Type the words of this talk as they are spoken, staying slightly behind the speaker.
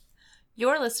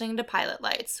You're listening to Pilot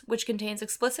Lights, which contains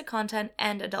explicit content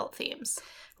and adult themes.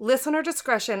 Listener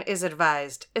discretion is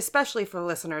advised, especially for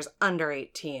listeners under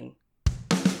 18.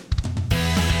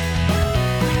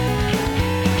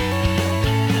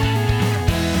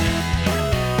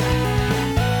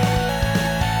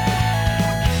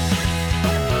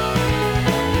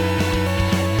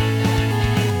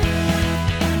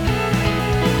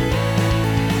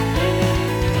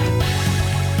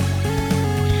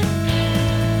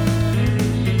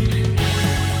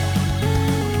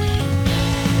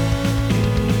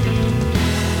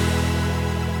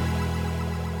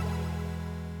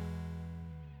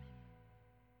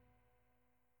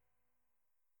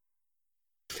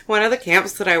 One of the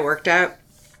camps that I worked at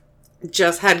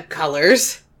just had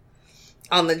colors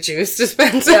on the juice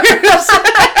dispensers.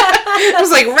 It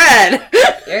was like red.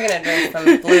 You're going to drink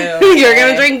some blue. You're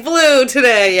going to drink blue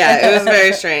today. Yeah, it was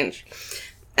very strange.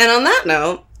 And on that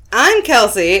note, I'm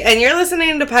Kelsey, and you're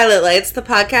listening to Pilot Lights, the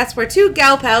podcast where two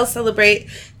gal pals celebrate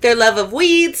their love of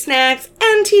weed, snacks,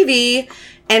 and TV.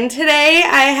 And today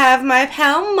I have my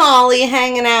pal Molly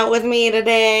hanging out with me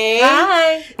today.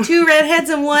 Hi. Two redheads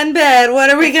in one bed. What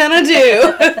are we gonna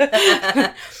do?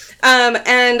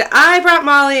 And I brought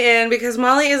Molly in because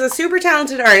Molly is a super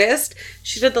talented artist.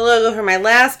 She did the logo for my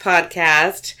last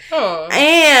podcast. Oh.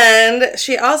 And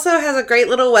she also has a great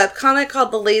little webcomic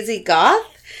called The Lazy Goth.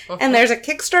 And there's a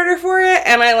Kickstarter for it,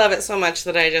 and I love it so much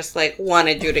that I just,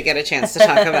 wanted you to get a chance to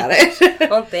talk about it.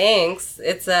 Well, thanks.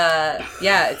 It's,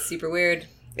 it's super weird.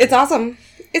 It's awesome.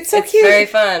 It's so cute. It's very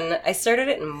fun. I started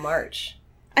it in March.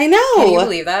 I know. Can you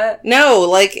believe that? No,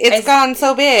 it's gone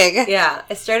so big. Yeah,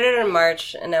 I started it in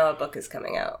March, and now a book is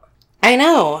coming out. I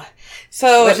know.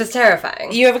 So, which is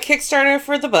terrifying. You have a Kickstarter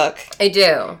for the book. I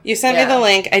do. You sent me the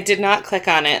link. I did not click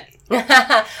on it.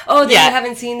 Oh, you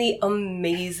haven't seen the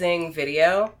amazing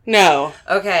video? No.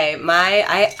 Okay,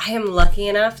 I am lucky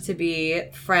enough to be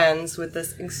friends with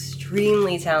this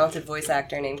extremely talented voice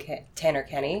actor named Tanner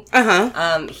Kenny.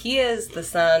 Uh-huh. He is the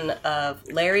son of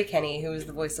Larry Kenny, who was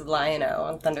the voice of Lion-O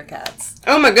on Thundercats.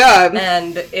 Oh my god.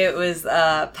 And it was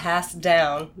passed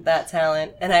down, that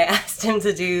talent, and I asked him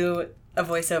to do a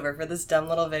voiceover for this dumb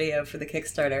little video for the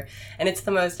Kickstarter, and it's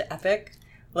the most epic,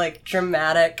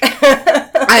 dramatic.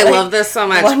 I love this so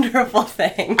much. Wonderful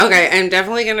thing. Okay, I'm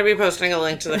definitely going to be posting a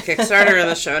link to the Kickstarter in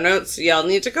the show notes. Y'all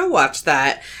need to go watch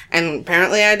that. And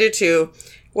apparently I do too.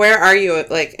 Where are you,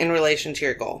 in relation to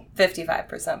your goal?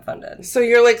 55% funded. So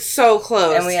you're, so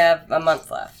close. And we have a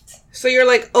month left. So you're,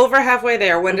 over halfway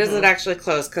there. When does it actually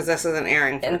close? Because this isn't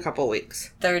airing for a couple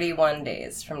weeks. 31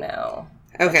 days from now.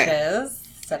 Okay. Which is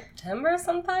September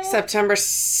sometime? September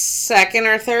 2nd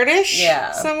or 3rd-ish?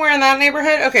 Yeah. Somewhere in that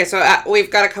neighborhood? Okay, so we've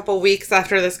got a couple weeks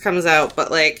after this comes out,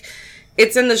 but,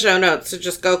 it's in the show notes, so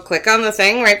just go click on the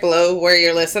thing right below where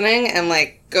you're listening and,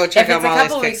 go check out Molly's Kickstarter. If it's a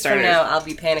couple weeks from now, I'll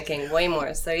be panicking way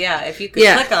more. So, yeah, if you could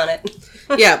click on it.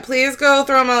 Yeah, please go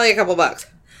throw Molly a couple bucks.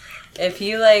 If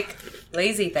you like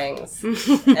lazy things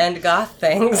and goth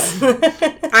things.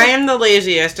 I am the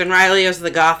laziest, and Riley is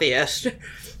the gothiest.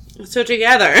 So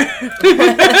together.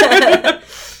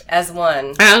 As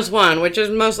one. As one, which is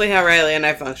mostly how Riley and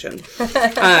I function.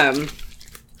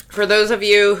 For those of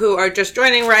you who are just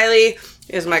joining, Riley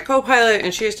is my co-pilot,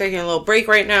 and she is taking a little break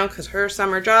right now because her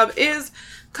summer job is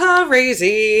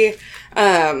crazy.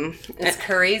 It's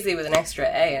crazy with an extra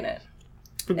A in it.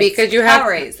 Because you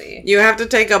have to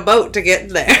take a boat to get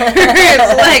there.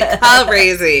 It's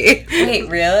crazy. Wait,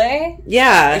 really?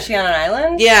 Yeah. Is she on an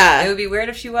island? Yeah. It would be weird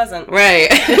if she wasn't. Right.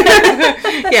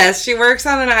 Yes, she works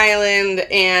on an island,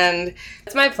 and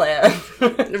that's my plan.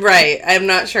 Right. I'm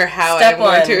not sure how I'm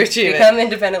going to achieve become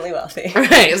independently wealthy.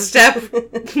 Right. Step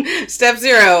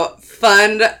 0,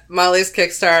 fund Molly's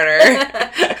Kickstarter.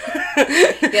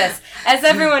 Yes. As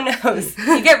everyone knows,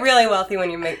 you get really wealthy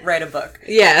when you write a book.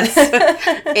 Yes.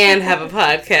 And have a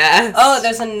podcast. Oh,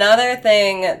 there's another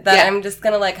thing that I'm just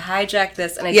going to hijack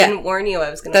this, and I didn't warn you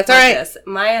I was going to do this.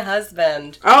 My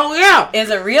husband is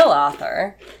a real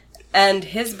author, and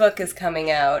his book is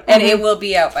coming out, and it will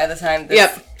be out by the time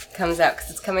this comes out, because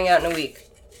it's coming out in a week,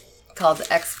 called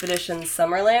Expedition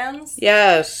Summerlands.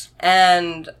 Yes.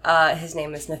 And his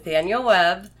name is Nathaniel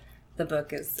Webb. The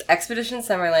book is Expedition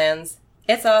Summerlands.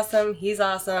 It's awesome. He's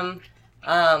awesome.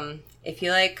 If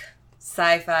you like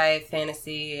sci-fi,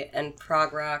 fantasy, and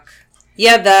prog rock,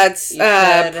 Yeah, that's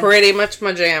pretty much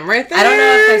my jam right there. I don't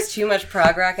know if there's too much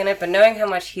prog rock in it, but knowing how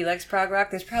much he likes prog rock,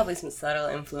 there's probably some subtle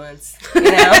influence, you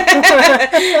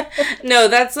know? No,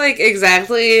 that's like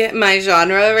exactly my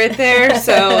genre right there,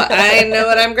 so I know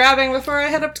what I'm grabbing before I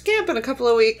head up to camp in a couple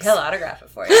of weeks. He'll autograph it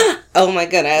for you. Oh my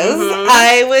goodness. Mm-hmm.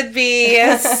 I would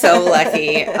be so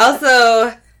lucky.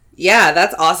 Also, Yeah,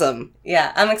 that's awesome.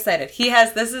 Yeah, I'm excited. He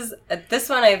has, this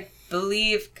one I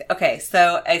believe, okay,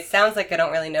 so it sounds like I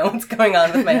don't really know what's going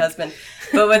on with my husband,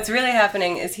 but what's really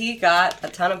happening is he got a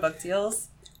ton of book deals,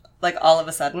 like all of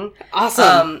a sudden.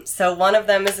 Awesome. So one of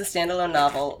them is a standalone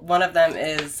novel, one of them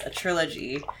is a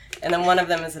trilogy, and then one of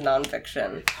them is a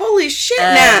nonfiction. Holy shit,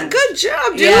 Nat. Good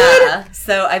job, dude. Yeah.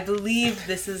 So I believe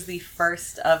this is the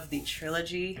first of the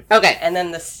trilogy. Okay. And then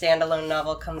the standalone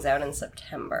novel comes out in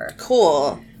September.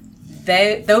 Cool.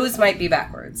 Those might be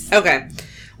backwards. Okay.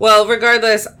 Well,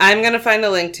 regardless, I'm going to find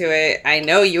a link to it. I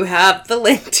know you have the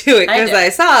link to it because I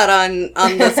saw it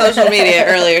on the social media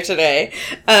earlier today.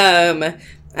 And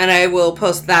I will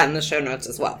post that in the show notes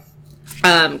as well.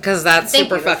 Because that's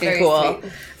super fucking cool.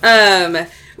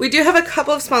 We do have a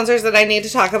couple of sponsors that I need to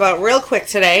talk about real quick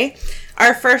today.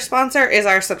 Our first sponsor is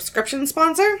our subscription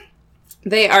sponsor.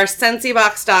 They are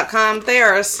Sensibox.com. They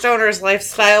are a stoner's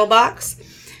lifestyle box.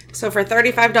 So for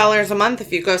 $35 a month,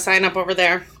 if you go sign up over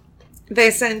there,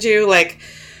 they send you like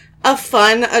a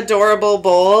fun, adorable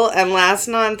bowl. And last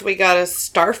month we got a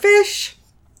starfish.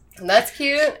 That's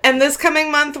cute. And this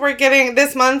coming month when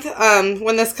this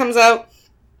comes out,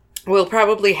 we'll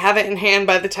probably have it in hand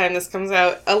by the time this comes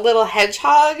out, a little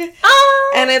hedgehog.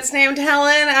 Oh! And it's named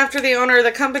Helen after the owner of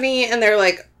the company. And they're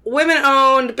like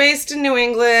women-owned, based in New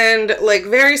England, like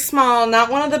very small, not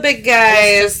one of the big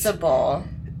guys. It's just a bowl.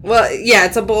 Well, yeah,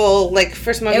 it's a bowl, like,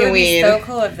 for smoking weed. It would be so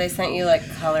cool if they sent you, like,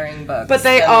 coloring books. But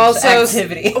they also...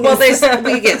 activities. Well,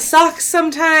 we get socks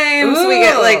sometimes. Ooh. We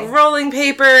get, like, rolling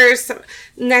papers.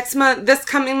 This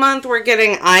coming month, we're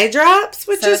getting eye drops,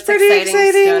 which is pretty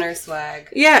exciting. Stoner swag.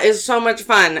 Yeah, it's so much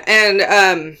fun.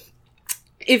 And,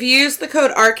 if you use the code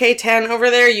RK10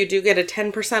 over there, you do get a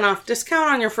 10% off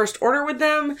discount on your first order with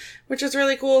them, which is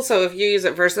really cool. So if you use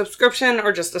it for a subscription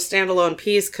or just a standalone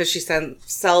piece, because she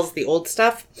sells the old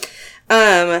stuff.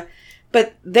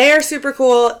 But they're super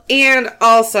cool. And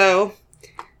also,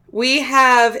 we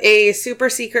have a super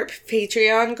secret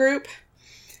Patreon group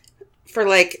for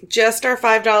like just our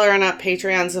 $5 and up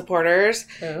Patreon supporters.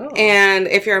 Ooh. And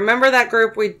if you remember that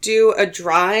group, we do a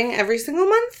drawing every single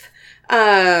month.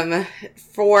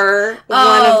 For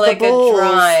one of the bowls. A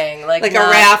drawing, like a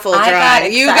raffle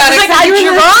drawing. You got a drawing.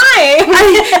 You're like,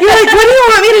 what do you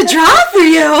want me to draw for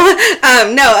you?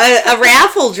 No, a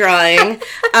raffle drawing,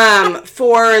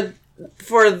 for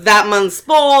that month's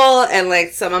bowl and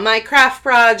like some of my craft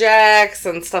projects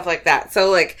and stuff like that.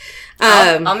 So like,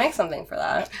 I'll make something for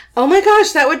that. Oh my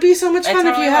gosh, that would be so much fun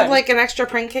if you have like an extra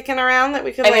print kicking around that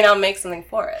we could. I'll make something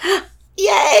for it.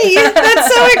 Yay!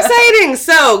 That's so exciting.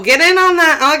 So, get in on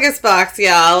that August box,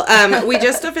 y'all. We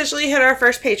just officially hit our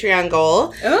first Patreon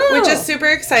goal, which is super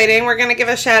exciting. We're going to give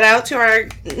a shout out to our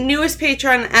newest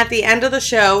patron at the end of the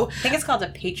show. I think it's called a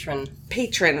patron.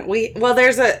 Patron.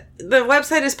 The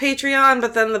website is Patreon,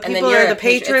 but then the people are the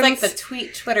patrons. It's like the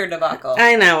Twitter debacle.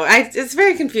 I know. It's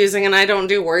very confusing, and I don't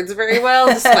do words very well,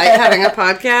 despite having a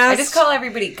podcast. I just call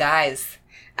everybody guys.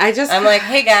 I'm like,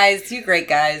 hey guys, you great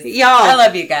guys. Y'all. I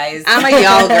love you guys. I'm a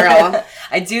y'all girl.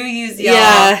 I do use y'all.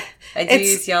 Yeah. I do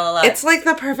use y'all a lot. It's like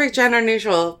the perfect gender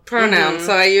neutral pronoun. Mm-hmm.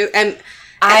 So I use, and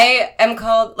I am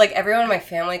called, like, everyone in my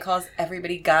family calls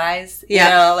everybody guys. Yeah.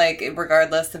 You know, like,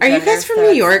 regardless of gender. Are you guys from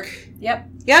New York? Yep.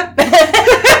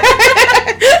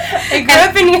 I grew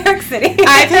up in New York City.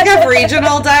 I pick up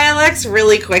regional dialects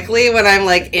really quickly when I'm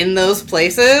like in those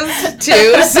places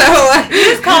too. So you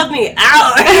just called me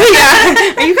out.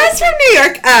 Yeah. Are you guys from New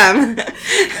York?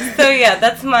 So yeah,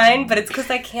 that's mine, but it's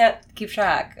because I can't keep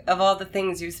track of all the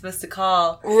things you're supposed to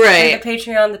call. Right. The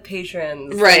Patreon, the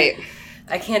patrons. Right.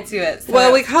 I can't do it. So.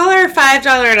 Well, we call our $5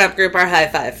 and up group our High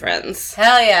Five Friends.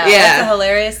 Hell yeah. That's a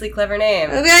hilariously clever name.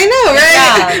 I know,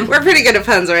 right? Yeah. We're pretty good at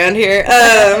puns around here.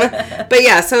 But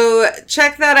yeah, so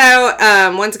check that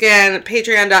out. Once again,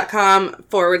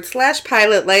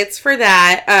 patreon.com/Pilot Lights for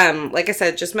that. Like I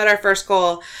said, just met our first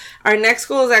goal. Our next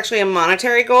goal is actually a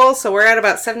monetary goal, so we're at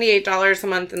about $78 a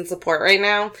month in support right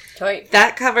now. Toy.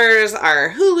 That covers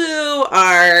our Hulu,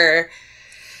 our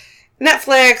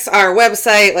Netflix, our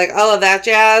website, like all of that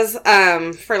jazz,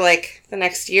 for like the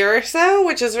next year or so,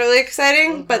 which is really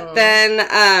exciting. Mm-hmm. But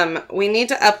then, we need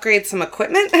to upgrade some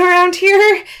equipment around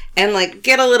here and like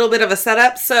get a little bit of a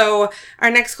setup. So our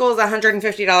next goal is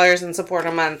 $150 in support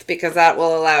a month because that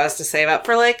will allow us to save up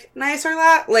for like nicer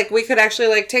like we could actually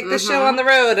like take this show on the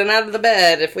road and out of the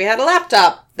bed if we had a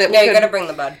laptop that we could you gotta bring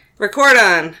the bud. Record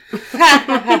on. You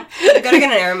gotta get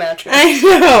an air mattress. I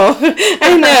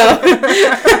know.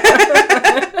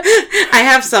 I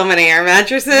have so many air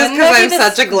mattresses because I'm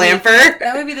such a glamper.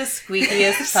 That would be the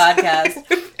squeakiest podcast.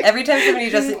 Every time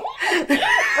somebody just...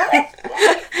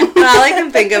 all I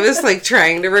can think of is, like,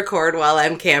 trying to record while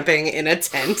I'm camping in a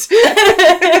tent.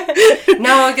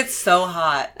 No, it gets so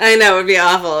hot. I know, it would be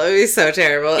awful. It would be so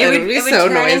terrible. It would be so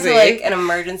noisy. Into, like, an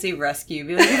emergency rescue.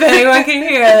 Be like, if anyone can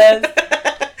hear this.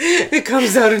 It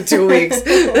comes out in 2 weeks.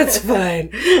 That's fine.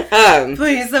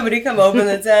 Please, somebody come open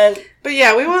the tent. But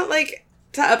yeah, we want, like,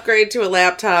 to upgrade to a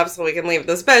laptop so we can leave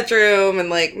this bedroom and,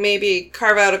 like, maybe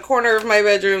carve out a corner of my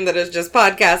bedroom that is just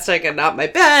podcasting and not my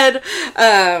bed.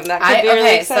 That could be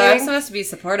really exciting. So I'm supposed to be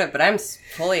supportive, but I'm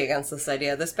fully against this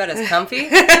idea. This bed is comfy.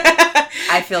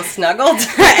 I feel snuggled.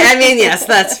 I mean, yes,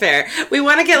 that's fair. We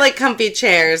want to get, like, comfy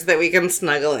chairs that we can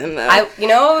snuggle in, though. You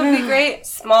know what would be great?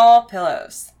 Small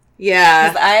pillows. Yeah.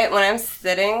 Because when I'm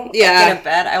sitting in a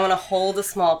bed, I want to hold a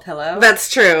small pillow. That's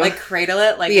true. Like, cradle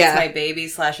it like it's my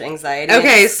baby/anxiety.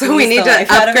 Okay, so we need to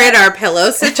upgrade our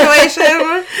pillow situation.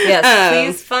 Yes,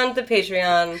 please fund the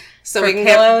Patreon so we can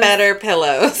get better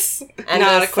pillows. And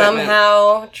not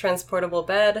somehow transportable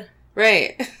bed.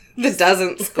 Right. That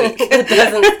doesn't squeak. That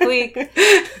doesn't squeak.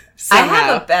 Somehow. I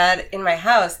have a bed in my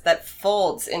house that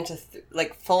folds into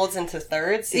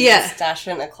thirds, so you can stash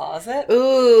it in a closet.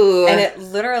 Ooh. And it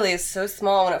literally is so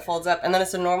small when it folds up, and then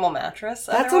it's a normal mattress.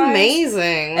 That's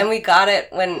amazing. And we got it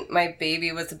when my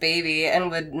baby was a baby and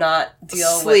would not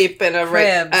sleep with in a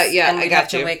cribs. And we'd have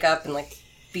to wake up and, like,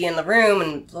 be in the room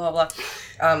and blah, blah,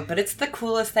 blah. But it's the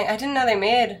coolest thing. I didn't know they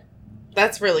made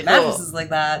That's really mattresses like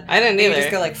that. I didn't either. You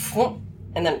just go like, floop,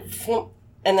 and then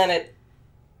it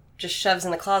just shoves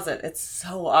in the closet. It's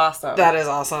so awesome. That is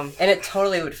awesome. And it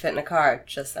totally would fit in a car,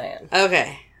 just saying.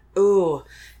 Okay. Ooh.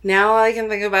 Now all I can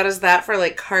think about is that for,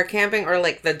 like, car camping or,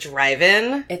 like, the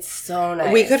drive-in. It's so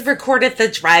nice. We could record at the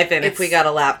drive-in if we got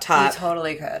a laptop. We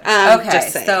totally could. Okay,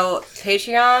 so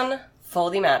Patreon,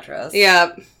 foldy mattress.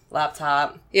 Yep.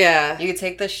 Laptop. Yeah. You could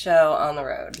take this show on the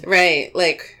road. Right.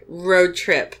 Like, road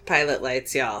trip Pilot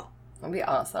Lights, y'all. That'd be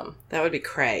awesome. That would be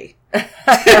cray. Riley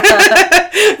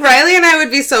and I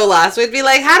would be so lost. We'd be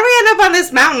like, how do we end up on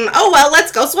this mountain? Oh, well,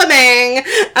 let's go swimming.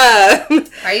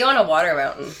 Are you on a water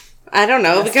mountain? I don't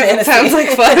know, because it sounds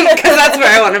like fun, because that's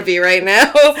where I want to be right now.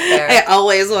 I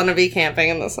always want to be camping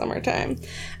in the summertime.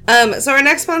 So our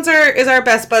next sponsor is our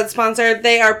Best Bud sponsor.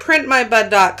 They are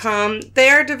printmybud.com. They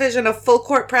are a division of Full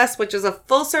Court Press, which is a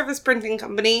full-service printing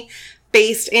company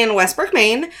based in Westbrook,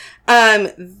 Maine.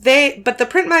 But the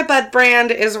Print My Bud brand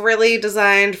is really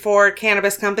designed for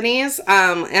cannabis companies,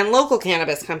 and local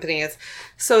cannabis companies.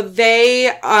 So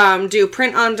they, do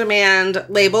print-on-demand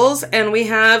labels, and we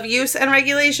have use and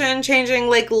regulation changing,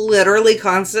 like, literally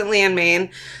constantly in Maine.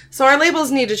 So our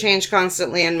labels need to change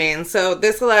constantly in Maine. So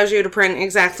this allows you to print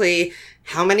exactly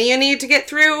how many you need to get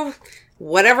through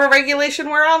whatever regulation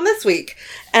we're on this week.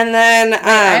 And then,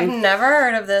 I've never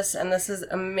heard of this, and this is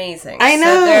amazing. I know.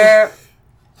 So they're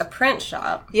a print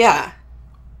shop. Yeah.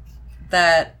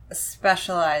 That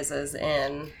specializes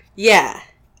in... Yeah.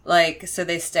 Like, so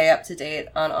they stay up to date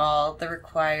on all the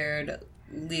required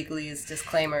legalese,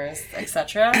 disclaimers,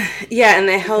 etc. Yeah, and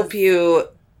they help you,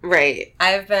 right.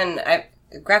 I'm a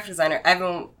graphic designer. I've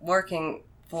been working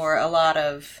for a lot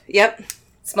of... Yep.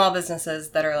 Small businesses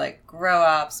that are like grow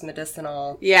ops,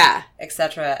 medicinal,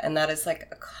 etc. And that is like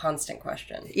a constant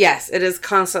question. Yes, it is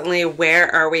constantly, where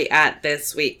are we at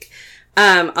this week?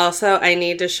 Also, I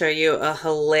need to show you a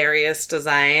hilarious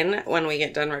design when we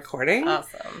get done recording.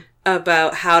 Awesome.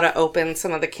 About how to open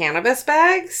some of the cannabis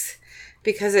bags.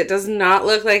 Because it does not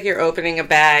look like you're opening a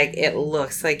bag. It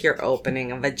looks like you're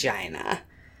opening a vagina.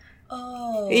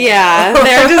 Oh. Yeah,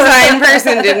 their design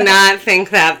person did not think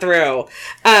that through.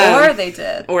 Or they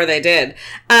did.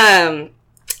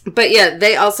 But yeah,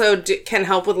 they also can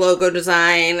help with logo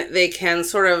design. They can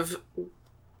sort of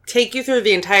take you through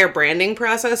the entire branding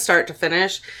process, start to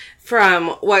finish,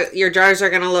 from what your jars are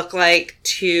going to look like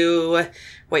to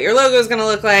what your logo is going to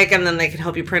look like, and then they can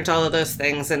help you print all of those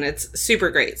things, and it's super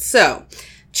great. So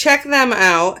check them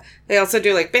out. They also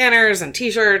do, like, banners and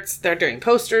t-shirts. They're doing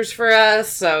posters for us.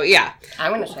 So, yeah.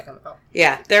 I'm going to check them out.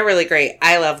 Yeah, they're really great.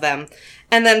 I love them.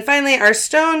 And then finally, our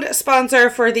stoned sponsor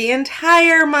for the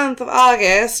entire month of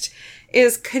August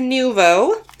is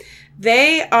Canuvo.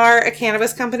 They are a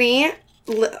cannabis company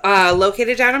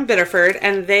located down in Biddeford,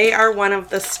 and they are one of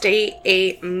the State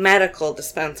 8 medical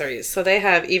dispensaries. So they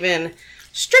have even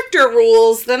stricter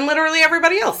rules than literally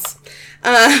everybody else.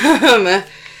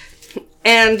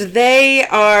 And they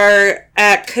are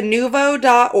at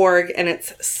canuvo.org, and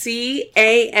it's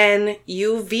canuvo.org.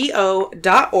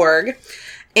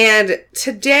 And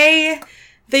today,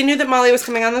 they knew that Molly was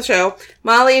coming on the show.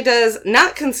 Molly does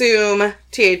not consume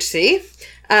THC,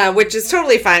 which is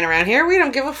totally fine around here. We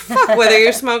don't give a fuck whether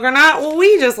you smoke or not.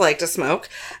 We just like to smoke.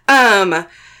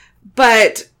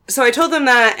 But So I told them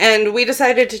that, and we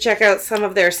decided to check out some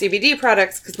of their CBD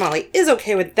products, because Molly is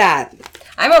okay with that.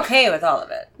 I'm okay with all of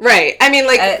it. Right. I mean,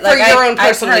 for your own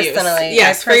personal use.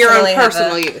 Yes, for your own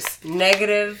personal use.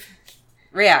 Negative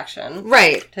reaction.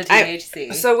 Right. To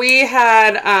THC. So we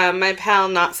had my pal,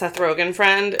 not Seth Rogen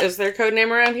friend, is their code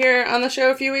name around here, on the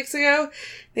show a few weeks ago.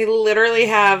 They literally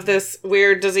have this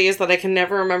weird disease that I can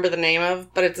never remember the name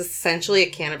of, but it's essentially a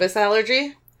cannabis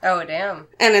allergy. Oh, damn.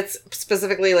 And it's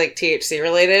specifically, like, THC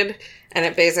related, and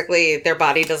it basically, their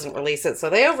body doesn't release it, so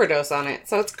they overdose on it.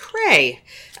 So it's cray.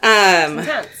 It's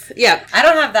intense. Yeah. I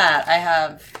don't have that. I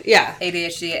have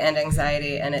ADHD and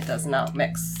anxiety, and it does not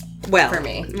mix for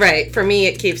me. Right. For me,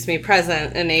 it keeps me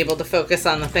present and able to focus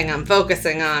on the thing I'm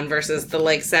focusing on versus the,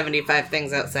 like, 75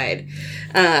 things outside.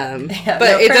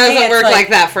 But it doesn't work like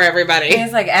that for everybody.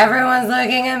 It's like, everyone's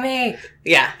looking at me.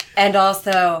 Yeah. And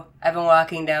also, I've been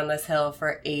walking down this hill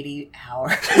for 80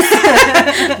 hours.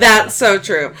 That's so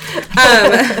true.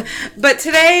 But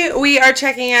today we are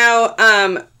checking out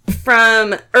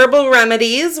from Herbal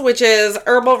Remedies, which is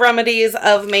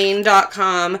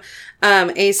herbalremediesofmaine.com,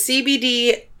 a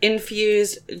CBD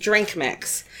infused drink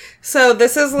mix. So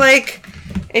this is like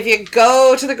if you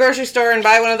go to the grocery store and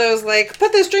buy one of those, like,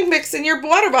 put this drink mix in your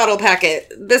water bottle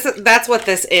packet. That's what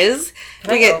this is.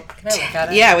 Can I look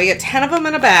at it? Yeah, we get 10 of them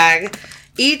in a bag.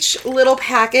 Each little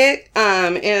packet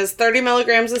is 30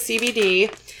 milligrams of CBD.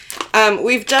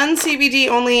 We've done CBD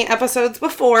only episodes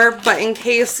before, but in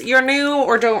case you're new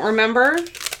or don't remember,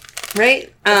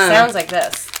 right? It sounds like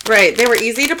this. Right. They were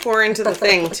easy to pour into the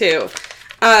thing, too.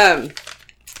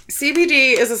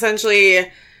 CBD is essentially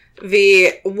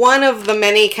one of the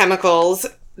many chemicals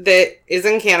that is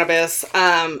in cannabis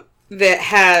that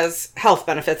has health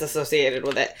benefits associated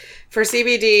with it. For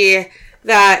CBD,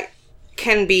 that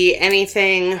can be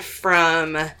anything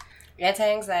from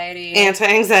anti-anxiety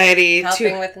to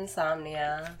helping with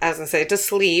insomnia. I was gonna say to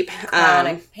sleep,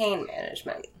 chronic pain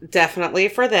management. Definitely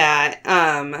for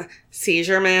that.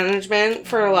 Seizure management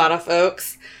for a lot of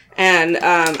folks, and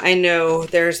I know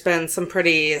there's been some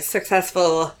pretty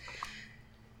successful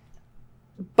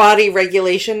body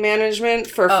regulation management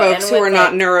for folks who are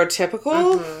not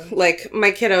neurotypical. Mm-hmm. Like my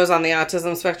kiddo's on the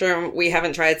autism spectrum. We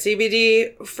haven't tried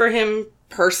CBD for him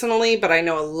personally, but I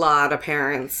know a lot of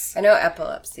parents. I know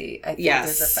epilepsy, I think,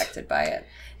 is affected by it.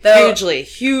 Though, hugely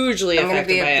affected by it. I'm going to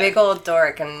be a big old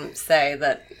dork and say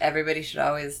that everybody should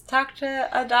always talk to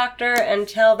a doctor and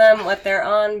tell them what they're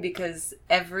on, because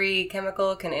every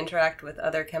chemical can interact with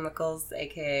other chemicals,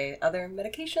 aka other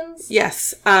medications.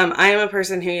 Yes. I am a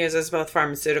person who uses both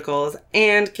pharmaceuticals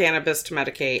and cannabis to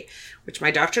medicate, which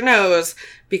my doctor knows,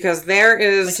 because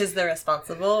which is the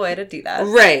responsible way to do that.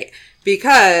 Right.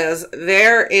 Because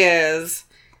there is...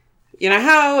 You know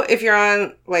how if you're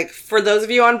on, like, for those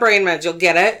of you on brain meds, you'll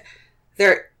get it.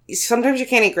 Sometimes you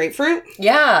can't eat grapefruit.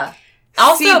 Yeah.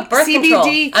 Also, birth control.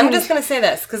 I'm just going to say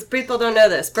this, because people don't know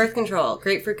this. Birth control.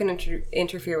 Grapefruit can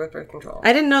interfere with birth control.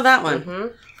 I didn't know that one. Mm-hmm.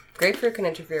 Grapefruit can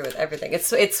interfere with everything.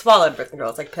 It's swallowed birth control.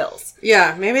 It's like pills.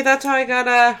 Yeah, maybe that's how I got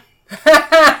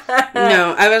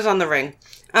No, I was on the ring.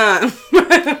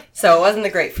 So it wasn't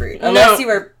the grapefruit. Unless you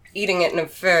were eating it in a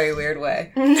very weird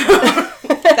way. No.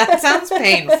 That sounds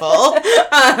painful.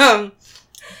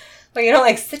 But you don't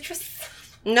like citrus?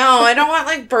 No, I don't want,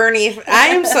 like, burny... I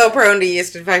am so prone to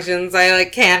yeast infections, I,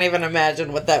 like, can't even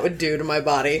imagine what that would do to my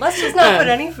body. Let's just not put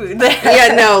any food there.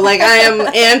 Yeah, no, like, I am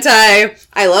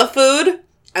I love food,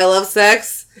 I love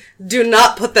sex, do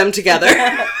not put them together.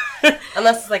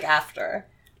 Unless it's, like, after.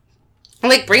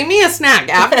 Like, bring me a snack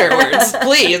afterwards,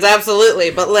 please,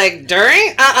 absolutely. But, like,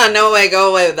 during? No way,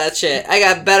 go away with that shit. I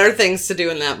got better things to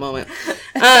do in that moment.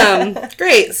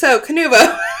 Great, so,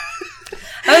 Canuvo.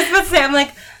 I was about to say, I'm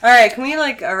like, alright, can we,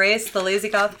 like, erase the lazy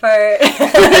goth part? This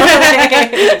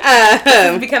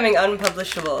is becoming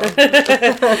unpublishable.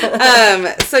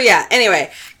 So, yeah,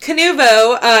 anyway.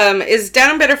 Canuvo is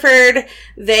down in Biddeford.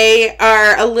 They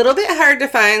are a little bit hard to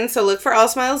find, so look for All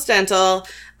Smiles Dental.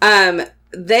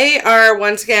 They are,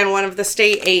 once again, one of the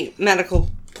state 8 medical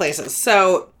places.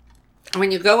 So when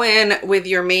you go in with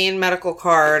your main medical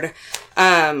card,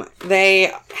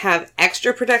 they have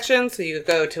extra protection. So you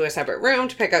go to a separate room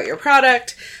to pick out your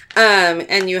product.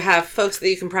 And you have folks that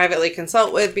you can privately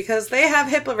consult with because they have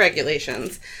HIPAA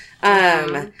regulations,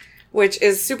 which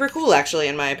is super cool, actually,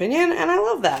 in my opinion. And I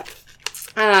love that.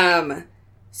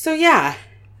 So yeah.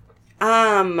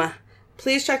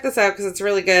 Please check this out because it's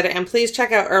really good. And please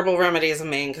check out Herbal Remedies of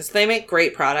Maine because they make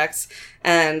great products.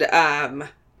 And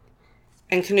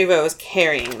Canuvo is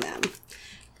carrying them.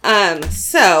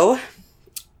 So,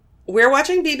 we're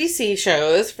watching BBC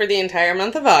shows for the entire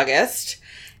month of August.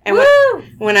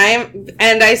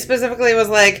 And I specifically was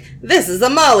like, this is a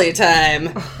Molly time.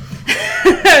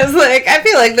 I was like, I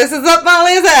feel like this is up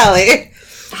Molly's alley.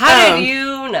 How did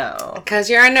you know? Because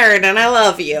you're a nerd and I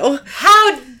love you.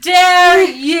 How dare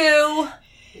you?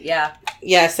 Yeah.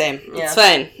 Yeah, same. Yeah. It's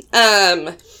fine.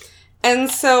 And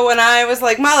so when I was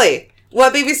like, Molly,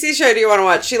 what BBC show do you want to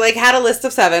watch? She, like, had a list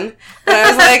of 7. And I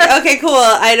was like, okay, cool.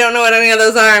 I don't know what any of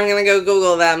those are. I'm going to go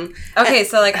Google them. Okay,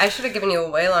 so, like, I should have given you a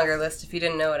way longer list if you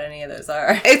didn't know what any of those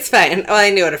are. It's fine. Well, I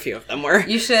knew what a few of them were.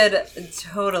 You should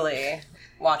totally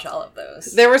watch all of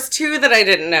those. There was 2 that I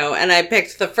didn't know, and I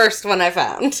picked the first one I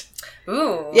found.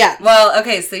 Ooh. Yeah. Well,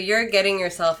 okay, so you're getting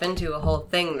yourself into a whole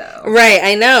thing, though. Right,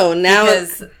 I know. Now,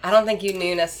 because I don't think you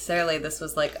knew necessarily this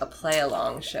was, like, a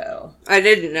play-along show. I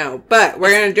didn't know, but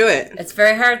we're going to do it. It's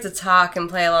very hard to talk and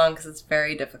play along because it's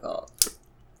very difficult.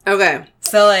 Okay.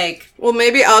 So, like... Well,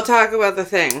 maybe I'll talk about the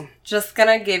thing. Just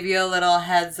gonna give you a little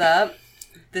heads up.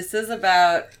 This is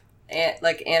about...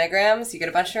 like anagrams. You get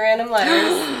a bunch of random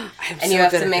letters and you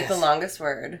have to make the longest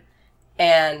word,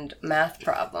 and math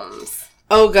problems.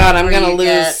 Oh god, I'm gonna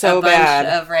lose so bad. A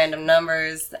bunch of random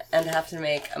numbers and have to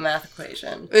make a math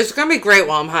equation. It's gonna be great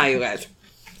while I'm high, you guys.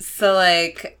 So,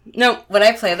 like, no, when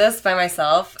I play this by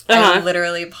myself, I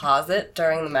literally pause it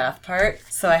during the math part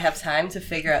so I have time to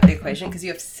figure out the equation because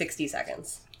you have 60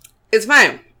 seconds. It's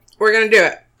fine. We're gonna do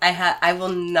it. I will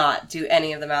not do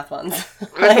any of the math ones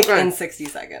like in 60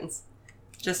 seconds.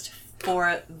 Just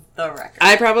for the record.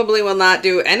 I probably will not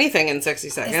do anything in 60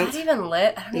 seconds. Is that even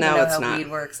lit? I don't even know how weed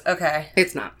works. Okay.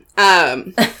 It's not.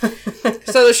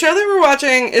 So the show that we're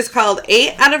watching is called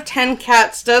 8 out of 10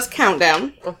 Cats Does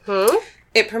Countdown. Mm-hmm.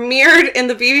 It premiered in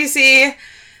the BBC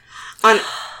on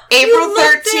April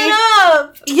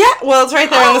 13th. Yeah, well, it's right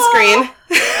there on the screen.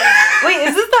 Wait,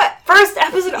 is this the first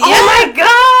episode? Yeah. Oh my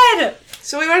god!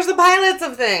 So we watch the pilots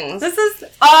of things. This is...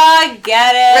 Oh, I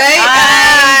get it.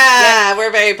 Right?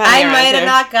 We're very punny I around might here. have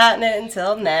not gotten it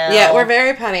until now. Yeah, we're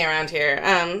very punny around here.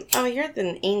 Oh, you're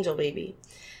the angel baby.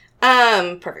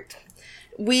 Perfect.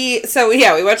 We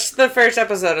watched the first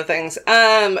episode of things.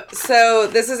 So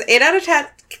this is 8 out of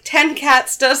 10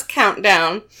 Cats Does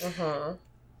Countdown. Mm-hmm.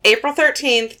 April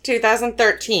 13th,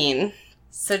 2013.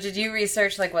 So did you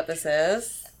research, like, what this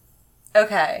is?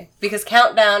 Okay, because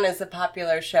Countdown is a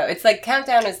popular show. It's like,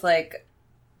 Countdown is like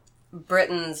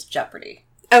Britain's Jeopardy.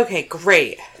 Okay,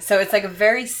 great. So it's like a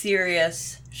very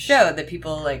serious show that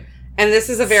people like. And this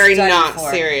is a very not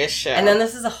serious show. And then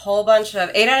this is a whole bunch of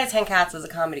 8 out of 10 Cats is a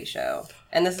comedy show.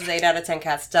 And this is 8 out of 10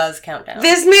 Cats Does Countdown.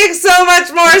 This makes so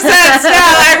much more sense now.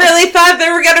 I really thought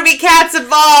there were going to be cats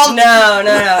involved.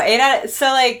 No. So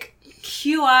like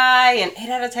QI and 8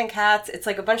 out of 10 Cats, it's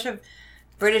like a bunch of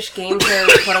British game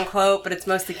shows, quote unquote, but it's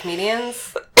mostly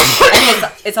comedians.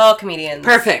 It's all comedians.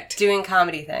 Perfect. Doing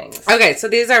comedy things. Okay, so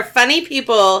these are funny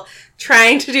people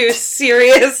trying to do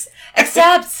serious...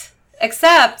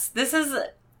 Except, this is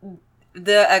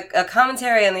a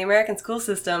commentary on the American school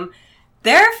system.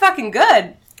 They're fucking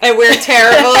good. And we're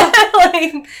terrible.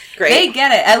 Like, great. They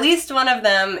get it. At least one of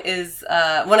them is,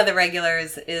 one of the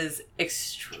regulars is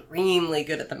extremely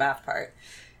good at the math part.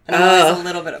 And I'm always a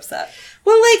little bit upset.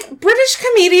 Well, like, British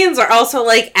comedians are also,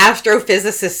 like,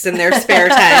 astrophysicists in their spare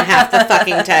time half the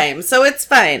fucking time. So it's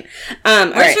fine.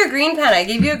 Where's your green pen? I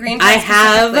gave you a green pen. I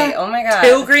have oh my god.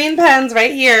 2 green pens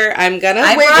right here. I'm gonna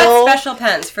wiggle. I brought special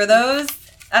pens for those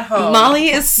at home. Molly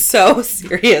is so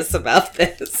serious about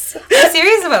this. I'm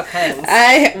serious about pens.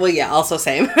 Also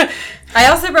same. I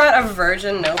also brought a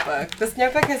Virgin notebook. This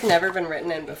notebook has never been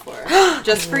written in before.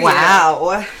 Just for you.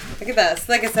 Wow. Look at this.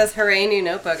 Like, it says, hooray, new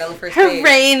notebook on the first page.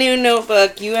 Hooray, new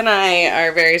notebook. You and I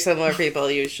are very similar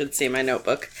people. You should see my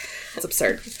notebook. It's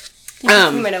absurd. You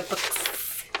should see my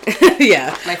notebooks.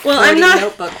 Yeah. I'm not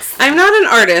notebooks. I'm not an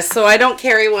artist, so I don't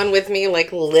carry one with me,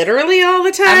 like, literally all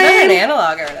the time. I'm not an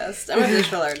analog artist. I'm a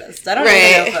visual artist. I don't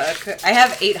need a notebook. I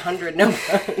have 800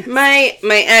 notebooks. My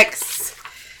ex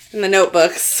in the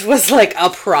notebooks was, like, a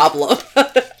problem.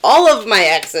 All of my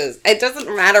exes. It doesn't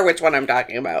matter which one I'm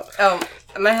talking about. Oh,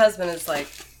 my husband is like...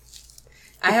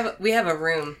 We have a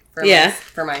room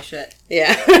for my shit.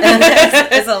 Yeah.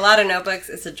 It's a lot of notebooks.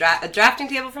 It's a drafting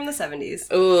table from the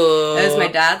 70s. Ooh. That was my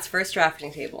dad's first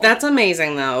drafting table. That's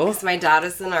amazing, though. So my dad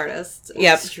is an artist. An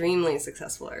extremely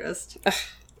successful artist.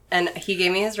 And he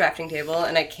gave me his drafting table,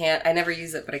 and I never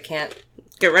use it, but I can't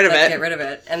get rid of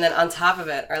it. And then on top of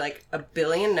it are like a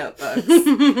billion notebooks,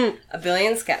 a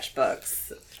billion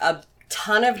sketchbooks, a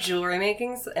ton of jewelry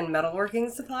makings and metalworking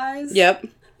supplies. Yep.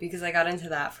 Because I got into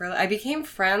that I became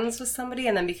friends with somebody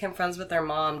and then became friends with their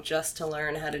mom just to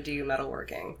learn how to do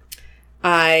metalworking.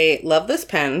 I love this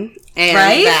pen and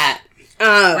right? that.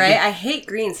 Right? I hate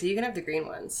green, so you can have the green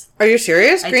ones. Are you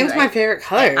serious? Green's my favorite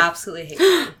color. I absolutely hate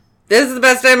green. This is the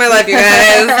best day of my life, you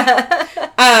guys.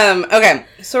 Okay,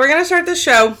 so we're going to start this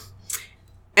show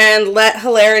and let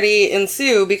hilarity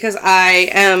ensue because I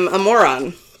am a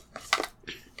moron.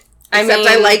 Except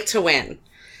I like to win.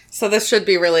 So this should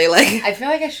be really I feel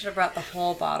like I should have brought the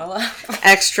whole bottle up.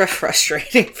 Extra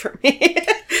frustrating for me.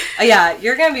 Yeah,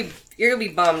 you're gonna be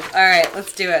bummed. All right,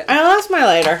 let's do it. I lost my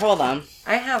lighter. Hold on.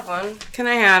 I have one. Can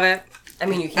I have it? I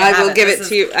mean, you can't. I will give it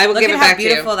to you. I will give it back to you.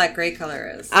 Look at how beautiful that gray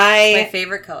color is. It's my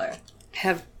favorite color.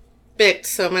 Have picked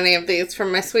so many of these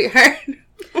from my sweetheart.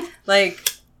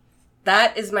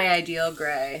 That is my ideal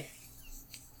gray.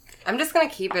 I'm just gonna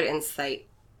keep it in sight.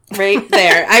 Right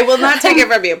there. I will not take it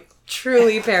from you.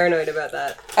 Truly paranoid about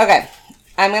that. Okay.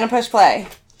 I'm going to push play.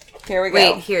 Here we go.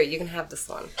 Wait, here. You can have this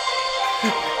one.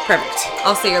 Perfect.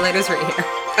 Also, your lighter's right here.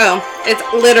 Oh, it's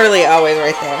literally always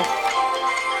right there.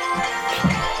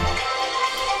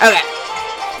 Okay.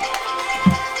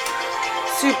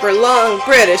 Super long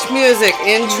British music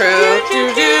intro.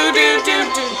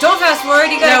 Don't fast forward.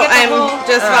 You gotta get the whole... I'm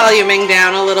just voluming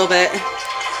down a little bit.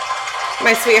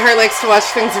 My sweetheart likes to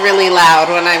watch things really loud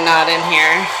when I'm not in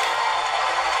here.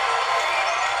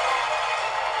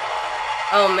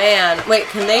 Oh, man. Wait,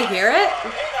 can they hear it?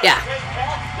 Yeah.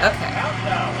 Okay.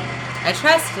 I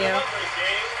trust you.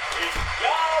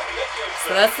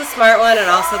 So that's the smart one and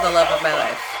also the love of my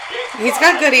life. He's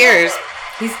got good ears.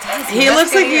 He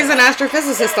looks like he's an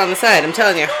astrophysicist on the side, I'm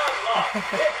telling you.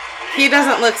 He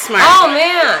doesn't look smart. Oh,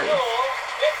 man.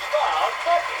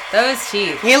 Those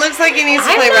teeth. He looks like he needs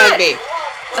to play rugby.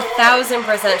 1,000%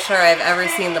 sure I've ever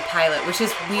seen the pilot, which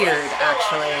is weird,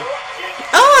 actually.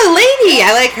 Oh, a lady!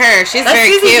 I like her. She's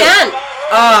very cute.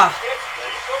 Oh.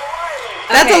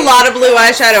 That's a lot of blue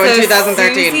eyeshadow in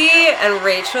 2013. Susie and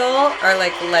Rachel are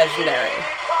legendary.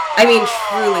 I mean,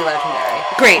 truly legendary.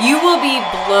 Great. You will be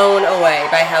blown away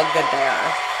by how good they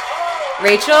are.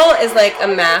 Rachel is a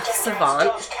math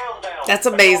savant. That's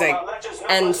amazing.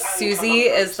 And Susie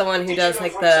is the one who does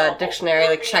the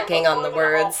dictionary, checking on the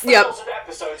words. Yep.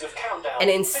 And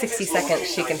in 60 seconds,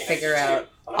 she can figure out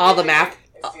all the math.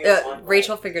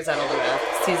 Rachel figures out all the math.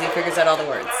 Susie figures out all the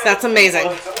words. That's amazing.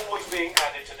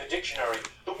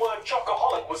 The word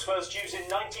chocoholic was first used in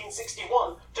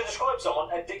 1961 to describe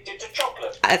someone addicted to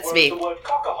chocolate. That's me. The word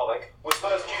cockaholic was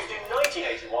first used in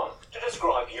 1981 to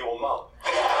describe your mum.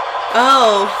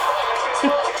 Oh.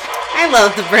 I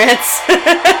love the Brits.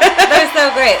 They're so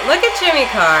great. Look at Jimmy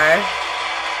Carr.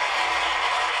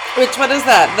 Which one is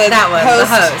that? The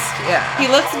host. Yeah. He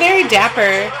looks very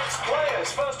dapper.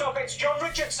 First up, it's John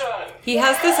Richardson. He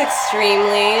has this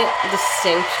extremely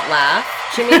distinct laugh,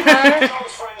 Jimmy Carr.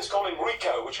 John's friends call him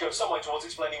Rico, which goes some way towards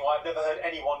explaining why I've never heard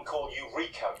anyone call you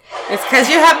Rico. It's because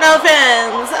you have no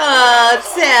friends. Oh,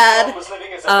 it's sad.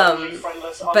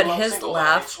 But his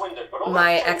laugh,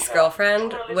 my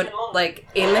ex-girlfriend would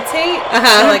imitate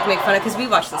and make fun of, because we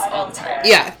watch this all the time.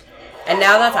 Yeah. And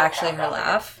now that's actually her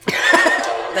laugh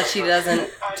that she doesn't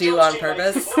do on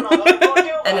purpose.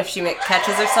 And if she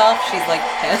catches herself, she's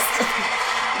pissed.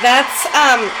 That's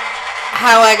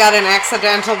how I got an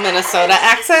accidental Minnesota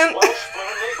accent.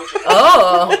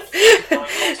 Oh.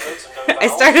 I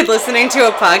started listening to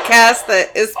a podcast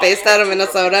that is based out of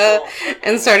Minnesota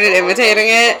and started imitating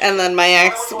it, and then my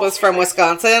ex was from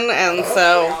Wisconsin, and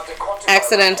so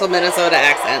accidental Minnesota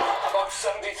accent. About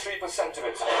 73% of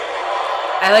it.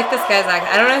 I like this guy's accent.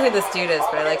 I don't know who this dude is,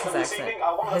 but I like his accent.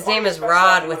 His name is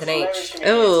Rod with an H.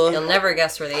 Ooh. You'll never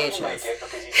guess where the H is.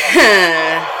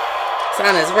 It's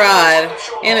on his rod.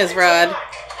 In his rod.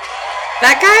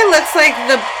 That guy looks like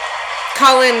the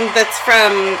Colin that's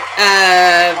from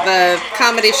the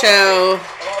comedy show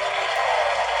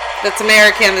that's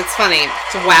American, that's funny.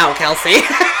 Wow, Kelsey.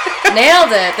 Nailed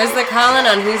it. There's the Colin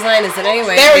on Whose Line Is It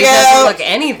Anyway? There we go. He doesn't look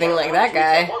anything like that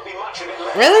guy.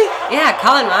 Really? Yeah,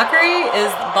 Colin Mockery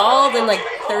is bald and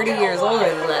 30 years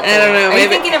older than that. I don't know. Are you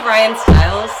thinking of Ryan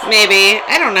Stiles? Maybe.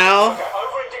 I don't know.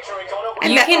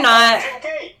 You cannot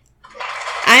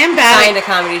I am bad find a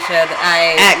comedy show that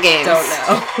I games. Don't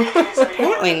know.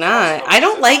 Apparently not. I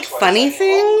don't like funny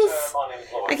things.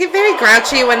 I get very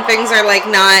grouchy when things are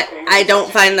not, I don't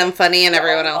find them funny and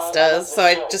everyone else does, so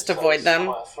I just avoid them.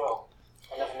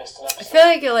 I feel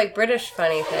like you like British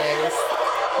funny things.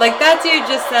 That dude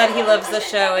just said he loves the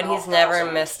show and he's never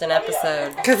missed an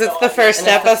episode. Because it's the first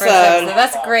episode.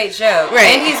 That's a great joke.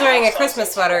 Right. And he's wearing a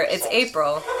Christmas sweater. It's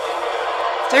April.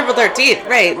 It's April 13th,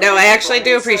 right. No, I actually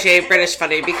do appreciate British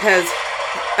funny because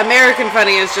American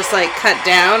funny is just cut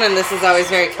down and this is always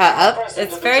very cut up.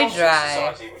 It's very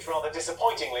dry. Which rather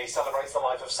disappointingly celebrates the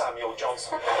life of Samuel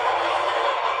Johnson. And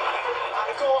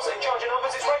of course, in charge of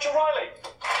numbers is Rachel. Rachel Riley.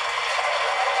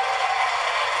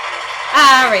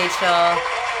 Ah, Rachel.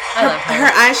 I love her. Her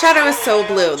eyeshadow is so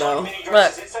blue, though.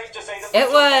 Look, it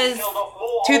was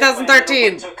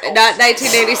 2013, not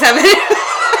 1987.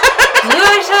 blue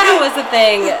eyeshadow was a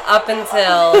thing up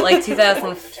until like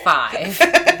 2005.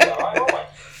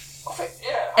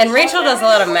 And Rachel does a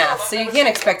lot of math, so you can't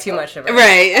expect too much of her.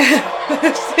 Right.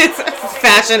 It's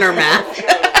fashion or math.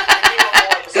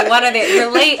 So you're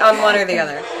late on one or the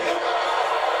other.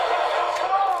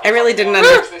 I really didn't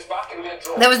understand.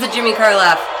 That was the Jimmy Carr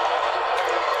laugh.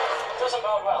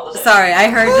 Sorry, I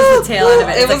heard just the tail end of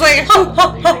it. It was like ho, ho,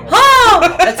 ho,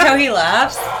 ho! That's how he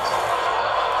laughs.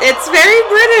 It's very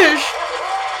British.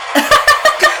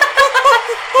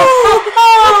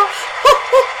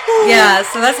 Yeah,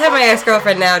 so that's how my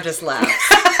ex-girlfriend now just laughs.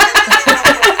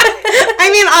 I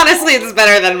mean, honestly, it's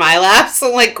better than my laugh, so,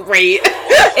 like, great.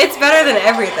 It's better than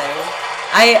everything.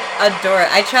 I adore it.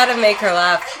 I try to make her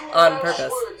laugh on purpose.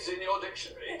 Words in your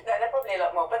dictionary. There are probably a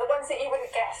lot more, but the ones that you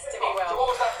wouldn't guess to be well.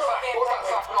 What was that fact? What was that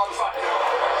fact on fact?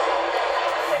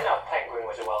 I didn't know penguin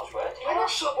was a Welsh word. I'm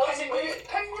not sure penguin.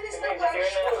 Penguin is not Welsh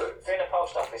word. If you're in a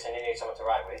post office and you need someone to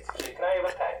write with, you can have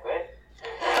a penguin.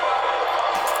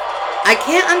 I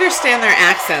can't understand their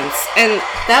accents, and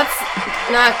That's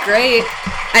not great.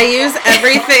 I use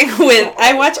everything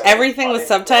I watch everything with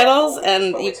subtitles,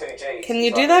 and can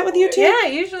you do that with YouTube? Yeah,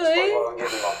 usually.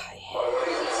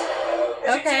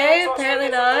 Okay, apparently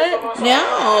not.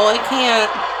 No, I can't.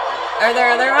 Are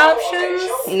there other options?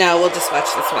 No, we'll just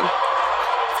watch this one.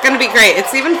 It's gonna be great.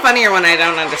 It's even funnier when I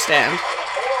don't understand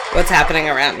what's happening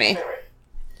around me. I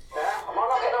might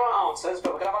not get the right answers,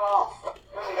 but we can have a laugh.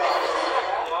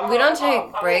 We don't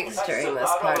take breaks during this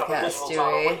podcast, do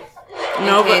we?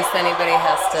 No, In case anybody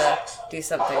has to do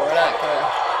something, we're not gonna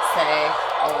say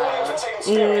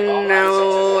aloud.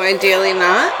 No, ideally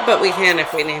not, but we can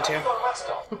if we need to.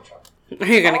 Are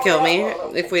you gonna kill me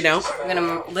if we don't? I'm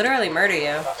gonna literally murder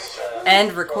you.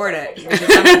 And record it, because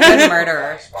I'm a good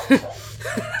murderer.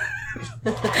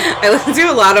 I listen to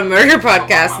a lot of murder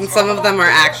podcasts, and some of them are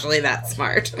actually that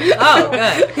smart. Oh,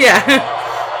 good. Yeah.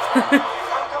 How come you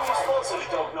sponsored a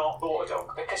dog, not bought a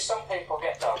dog? Because some people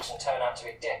get dogs and turn out to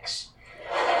be dicks.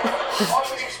 Why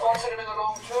would you sponsor him in the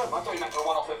long term? I thought you meant for a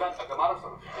one-off event like the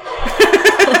marathon.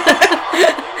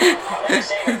 I've never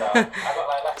seen it though. I got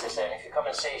like letters saying if you come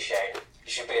and see Shane,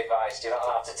 you should be advised you're not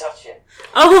allowed to touch him.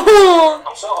 Oh.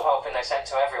 I'm sort of hoping they send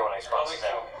to everyone who sponsors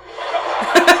him.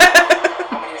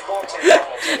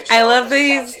 I love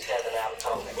these.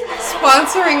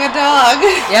 Sponsoring a dog.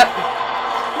 Yep.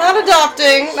 Not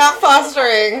adopting, not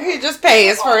fostering. He just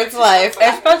pays for its life.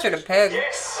 I sponsored a pig.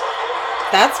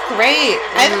 That's great.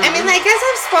 I mean, I guess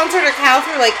I've sponsored a cow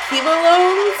through, like, chemo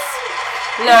loans.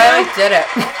 No, I did it.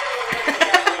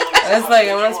 I was like,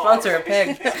 I want to sponsor a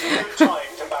pig.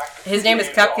 His name is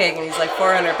Cupcake, and he's like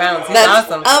 400 pounds. He's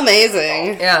awesome.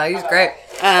 Amazing. Yeah, he's great.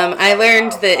 I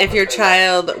learned that if your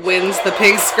child wins the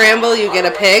pig scramble, you get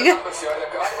a pig.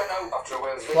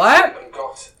 What?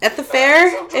 At the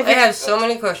fair, I have so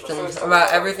many questions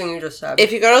about everything you just said.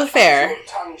 if you go to the fair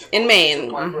in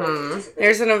Maine,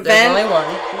 there's an event. There's only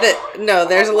one. No,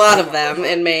 there's a lot of them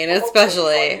in Maine,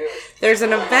 especially. There's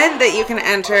an event that you can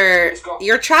enter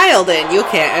your child in. You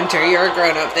can't enter. You're a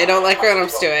grown-up. They don't let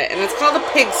grown-ups do it. And it's called a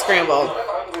pig scramble.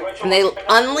 And they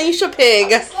unleash a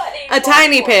pig, a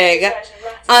tiny pig,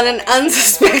 on an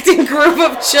unsuspecting group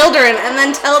of children and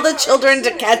then tell the children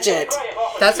to catch it.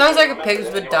 That sounds like pigs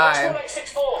would die.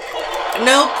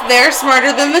 Nope, they're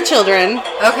smarter than the children.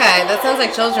 Okay, that sounds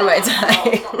like children might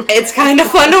die. It's kind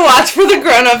of fun to watch for the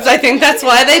grown-ups. I think that's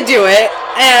why they do it.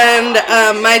 And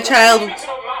my child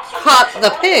caught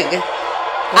the pig.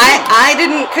 I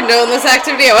didn't condone this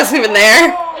activity. I wasn't even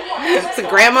there. It's a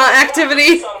grandma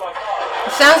activity.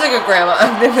 Sounds like a grandma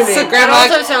activity. So grandma It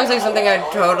also sounds like something I'd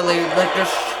totally, like,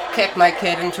 just kick my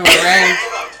kid into a ring.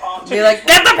 Be like,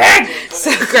 get the pig!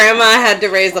 So grandma had to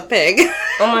raise a pig.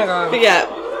 Oh my god. Yeah.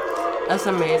 That's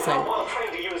amazing. I'm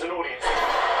trained to you as an audience.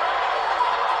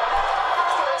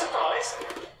 Surprise!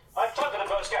 I've time for the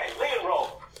first game. Lee and Rob,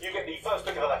 you get the first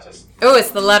pick of the letters. Oh, it's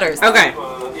the letters. Okay.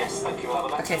 Yes, thank you. I'll have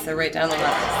a letter. Okay, so write down the letters.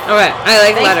 Okay. I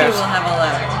like Thank letters. you, we'll have a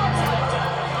letter.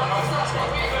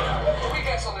 Can we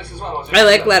guess on this as well? Or is it I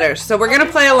like letters. So we're gonna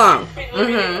play along.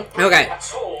 Okay.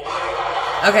 At all?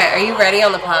 Okay, are you ready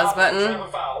on the pause button?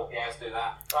 Foul? Yeah, let's do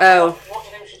that. Oh. What do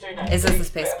you think we should do next? Is this the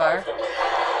space bar?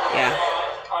 Yeah.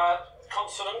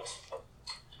 Consonant.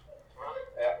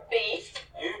 B.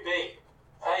 U B.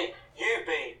 Hey, U B.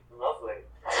 Lovely.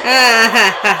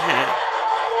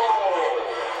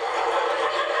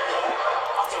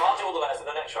 I'll do all the letters, and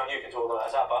the next round you can do all the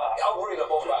letters. How about that? I'm really not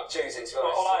bothered about choosing, to be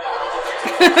honest.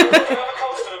 You have a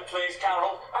consonant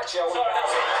Actually, I want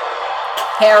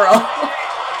Carol.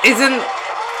 Isn't...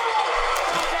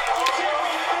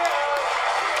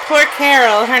 Poor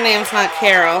Carol. Her name's not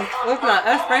Carol. That's not.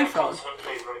 That's Rachel.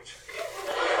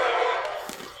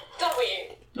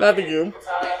 W.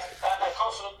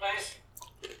 consonant, please.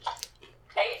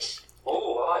 H.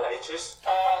 Oh, I like H's. The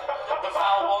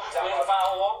vowel one. The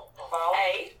vowel one. Vowel.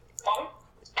 A. Pardon?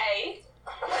 A.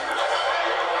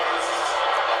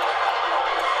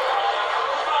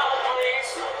 Vowel, please.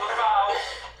 The vowel.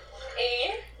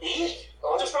 E. E?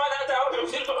 I'll just write that down.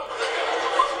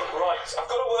 Right, I've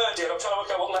got a word here. I'm trying to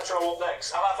work out what letter I want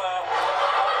next. I'll have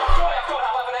I'll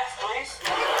have an F, please.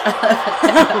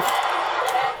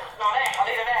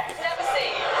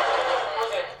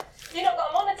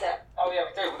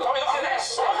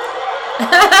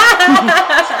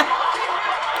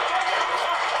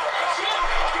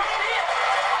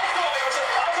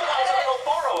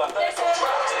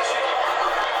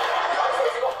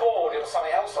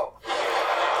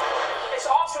 It's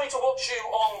hard for me to watch you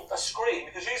on a screen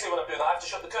because usually when I do that I have to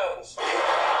shut the curtains.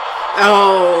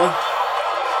 Oh.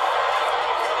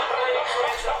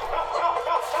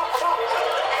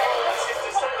 It's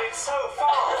descending so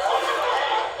far.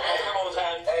 Come on,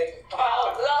 Tan.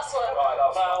 Vowel. Last one. Right,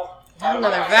 last one.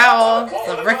 Another vowel. It's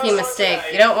a rookie mistake.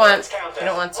 You don't want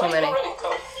too many.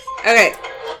 Okay.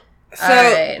 So,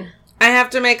 Alright. I have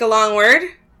to make a long word?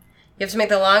 You have to make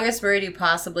the longest word you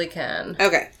possibly can.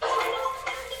 Okay.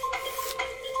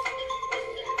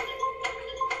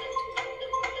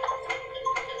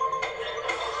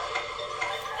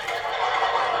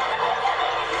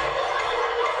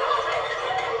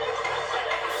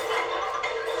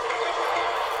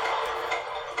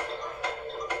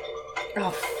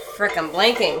 Oh, frick, I'm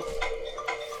blanking.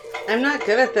 I'm not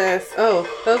good at this. Oh,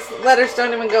 those letters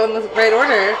don't even go in the right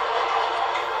order.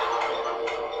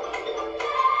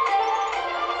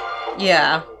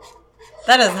 Yeah.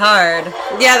 That is hard.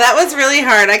 Yeah, that was really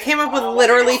hard. I came up with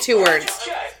literally 2 words. Is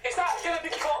that going to be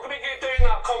doing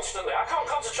that constantly? I can't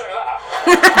concentrate on that.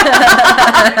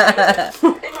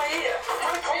 In my ear. I'm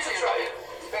trying to concentrate.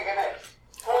 Big enough.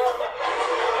 How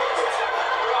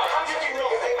did you not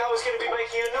think that was going to be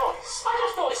making a noise? I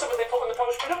just thought it's something they put in the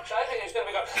post-production. I think it's going to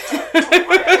be going...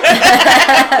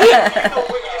 You thought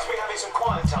we would just be having some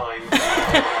quiet time.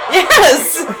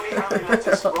 Yes!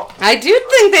 I do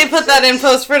think they put that in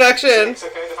post-production. It's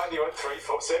okay, the fact that you went 3,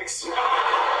 4, 6.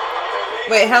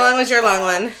 Wait, how long was your long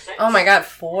one? Oh my god,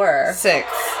 4.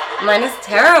 6. Mine is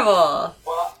terrible.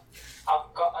 Well,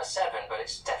 I've got a 7, but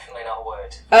it's definitely not a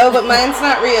word. Oh, but mine's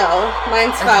not real.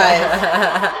 Mine's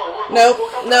 5. Nope.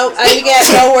 I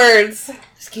get no words.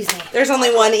 Excuse me. There's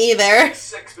only one E there.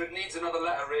 6, but needs another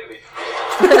letter, really.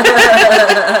 We'll start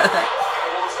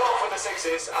off with the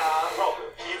 6s. Rob,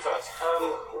 you first.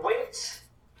 Wint.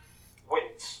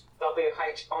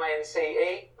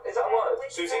 W-H-I-N-C-E. Is that a word?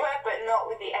 Susie? It's a word, but not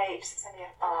with the H. It's only a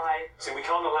 5. So we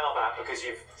can't allow that because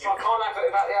you've so I can't have it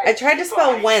without the H. I tried to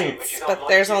spell wentz, but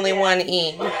there's only one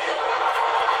E.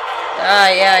 Ah,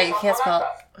 yeah, you can't spell...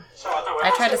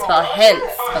 I tried to spell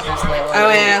hence, but there's only one. Oh,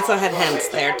 I also had hence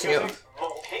there, too.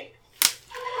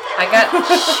 I got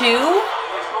chew,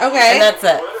 Okay. and that's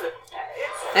it.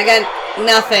 I got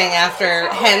nothing after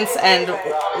hence and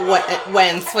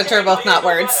whence, which are both not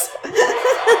words.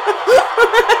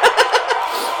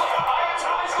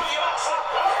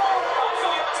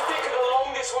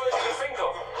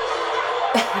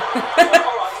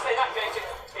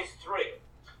 It's 3.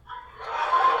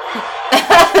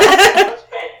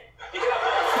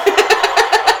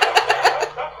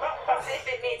 If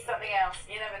it means something else,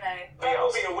 you never know.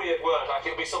 It'll be a weird word, like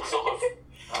it'll be some sort of...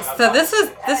 So this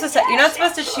is you're not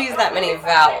supposed to choose that many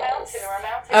vowels.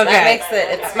 Okay. That makes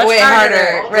it's much way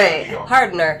harder. Right.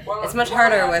 Harder. It's much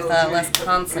harder with less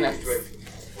consonants.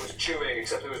 Was chewing,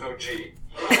 except there was no G.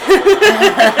 When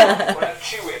I'm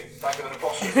chewing, like with an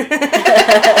apostrophe.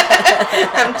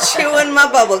 I'm chewing my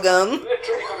bubble gum.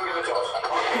 Literally couldn't give a toss.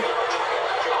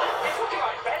 It's looking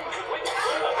like Ben could win.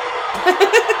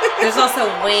 There's also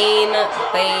Wayne,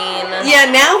 Bane. Yeah,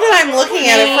 now that I'm looking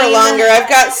at it for longer, I've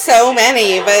got so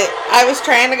many, but I was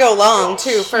trying to go long,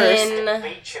 too, first.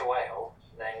 Beach a whale,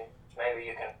 then maybe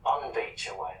you can unbeach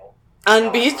a whale.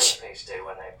 Unbeach? Police do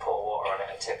when they pour water on it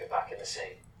and tip it back in the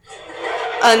sea.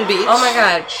 Unbeach. Oh my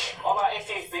god. If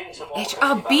you've been to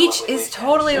water, Beach is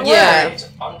totally a word. Yeah.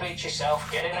 Unbeach yourself,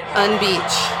 get in the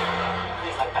Unbeach.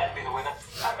 Let Ben be the winner.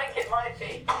 I think it might be.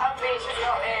 Beach is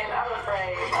not in, I'm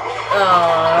afraid. You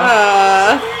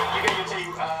get your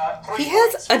team, 3 He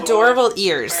has points for the adorable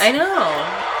ears. I know.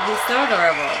 He's so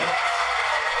adorable.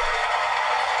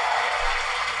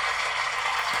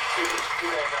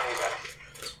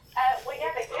 Well,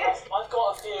 yeah, they're good. I've got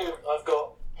a few. I've got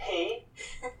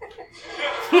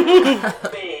B,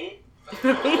 we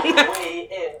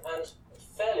in, and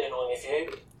fairly annoying if you,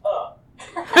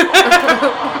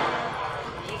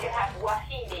 You can have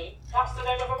wahini. That's the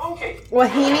name of a monkey.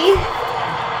 Wahini?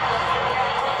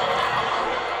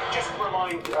 Just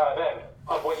remind them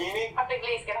of wahini. I think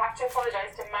Lee's going to have to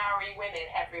apologise to Maori women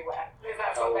everywhere. Because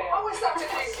that's what they are. How is that in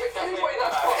English? Any way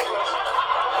that's possible?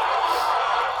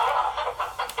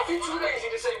 If you're too lazy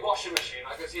to say washing machine,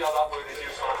 I can see how that word is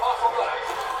used. Apart from that.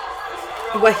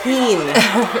 Wahine.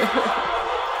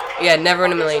 Yeah, never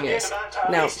in a million years.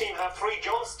 No. Lee's team had 3,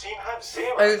 John's team had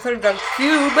 0. I could have done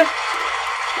cube.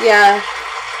 Yeah.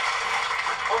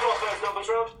 What was those numbers,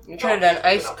 Rod? You could have done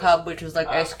ice cub, which was like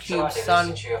ice cube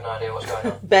sun. You have no idea what's going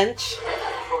on. Bench.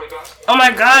 Probably got. Oh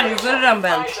my god, you could have done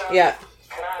bench. Yeah.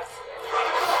 Can I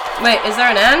have Wait, is there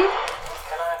an N?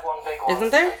 one big one?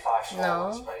 Isn't there? 5 small No.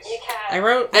 ones, please? You can. I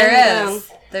wrote There N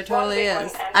is. There totally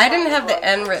is. I didn't have the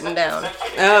N written down. down.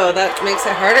 Oh, that makes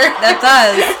it harder? That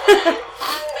does. And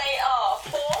they are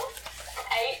 4,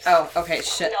 8, Oh, okay,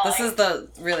 shit. This is the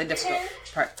really difficult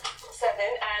part. 7,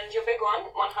 and your big one,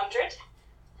 100.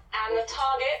 And the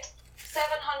target,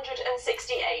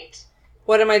 768.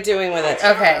 What am I doing with it?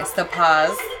 Okay, so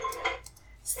pause.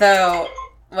 So,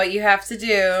 what you have to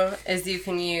do is you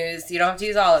don't have to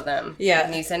use all of them. Yeah. You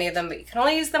can use any of them, but you can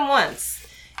only use them once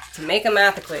to make a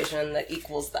math equation that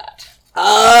equals that.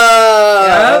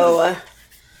 Oh.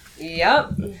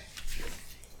 Yep.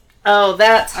 Oh,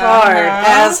 that's hard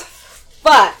as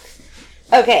fuck.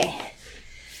 Okay.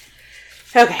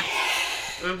 Okay.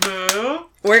 Mm-hmm.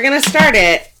 We're gonna start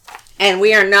it, and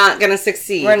we are not gonna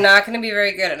succeed. We're not going to be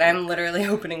very good, and I'm literally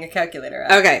opening a calculator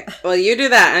app. Okay. Well, you do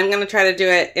that. I'm gonna try to do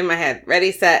it in my head.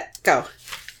 Ready, set, go.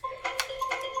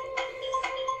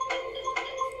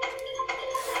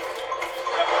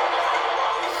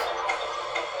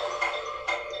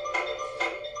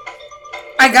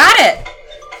 I got it!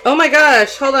 Oh my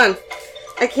gosh! Hold on.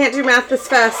 I can't do math this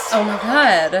fast. Oh my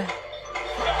god.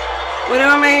 What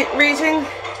am I reaching?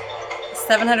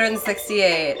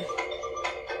 768.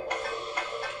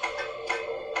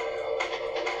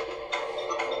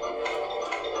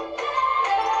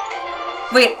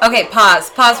 Wait, okay, pause.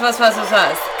 Because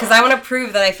I want to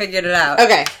prove that I figured it out.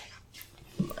 Okay.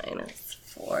 Minus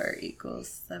 4 equals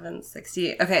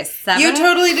 768. Okay, 7 You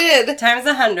totally did. times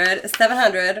 100 is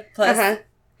 700 plus Uh-huh.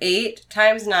 8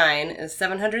 times 9 is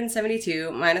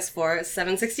 772 minus 4 is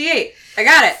 768. I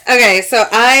got it. Okay, so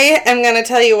I am gonna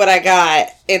tell you what I got.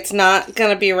 It's not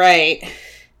gonna be right.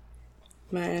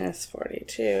 Minus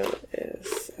 42 is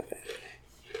 7.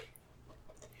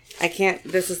 I can't.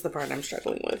 This is the part I'm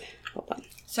struggling with. Hold on.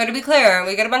 So to be clear,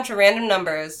 we get a bunch of random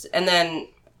numbers and then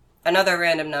another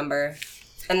random number.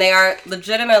 And they are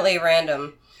legitimately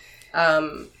random.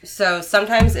 So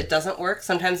sometimes it doesn't work.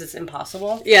 Sometimes it's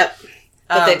impossible. Yep.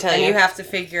 But they tell and you. you have to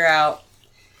figure out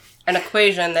an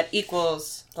equation that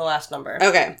equals the last number.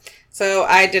 Okay. So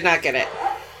I did not get it.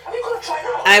 Have you got a trainer?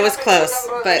 I was close,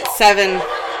 but 7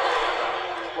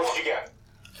 What did you get?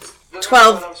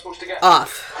 12 I'm supposed to get.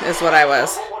 off is what I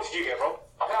was. What did you get, Rob?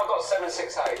 I think I've got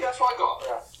 768. That's what I got.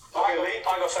 Okay, Lee, I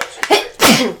got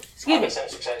 768. Excuse me.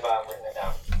 768, but I've written it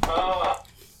down.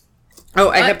 Oh,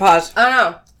 I hit pause. Oh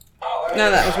no.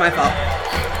 No, that was my fault.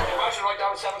 I should write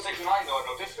down 769 though, I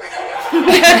noticed.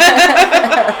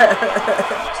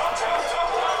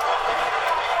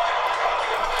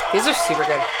 These are super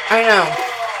good. I know.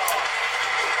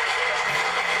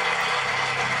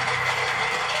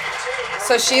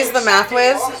 So she's the math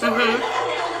whiz?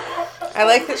 Mm-hmm. I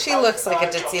like that she looks like a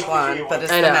ditzy blonde, but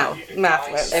is I the know. math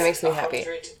whiz. It makes me happy.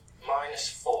 100 minus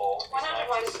 4 is 100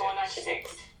 minus 4,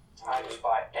 96. times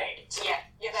by 8. Yeah,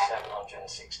 you're there.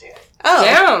 768. Oh,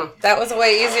 Damn. that was a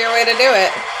way easier way to do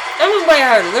it. That was way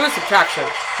harder. There was subtraction.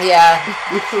 Yeah.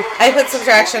 I put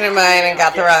subtraction in mine and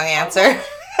got the wrong answer.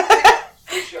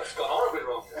 Just got horribly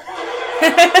wrong.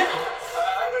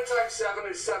 100 times 7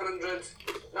 is 700.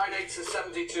 9 8s is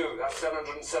 72. That's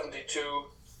 772.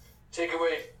 Take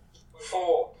away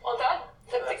 4. Well done.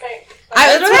 768.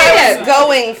 That's what I was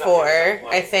going for,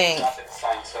 I think. That's it,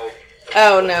 fine, so.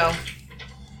 Oh, no.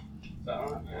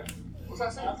 What's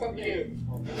that sound? Fuck you.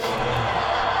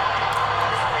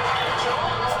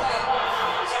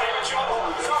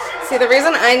 See, the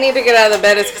reason I need to get out of the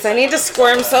bed is because I need to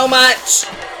squirm so much,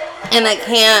 and I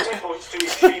can't.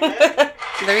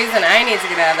 The reason I need to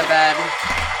get out of the bed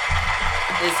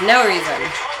is no reason.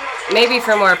 Maybe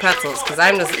for more pretzels, because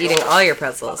I'm just eating all your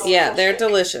pretzels. Yeah, they're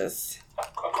delicious.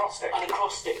 Acrostic. An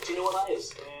acrostic, do you know what that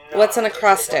is? What's an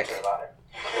acrostic?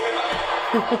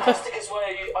 Acrostic is where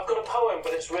I've got a poem,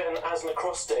 but it's written as an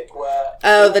acrostic, where...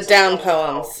 Oh, the down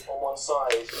poems. On one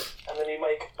side, and then you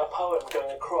make a poem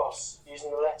going across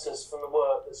using the letters from the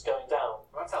word that's going down.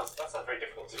 That sounds very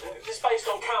difficult to do. It's based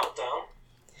on Countdown,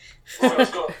 which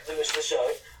I've got in the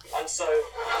show, and so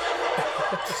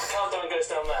Countdown goes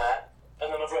down there,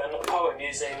 and then I've written a poem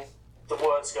using the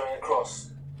words going across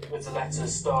with the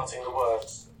letters starting the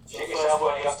words. You did yourself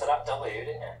when you got to that W,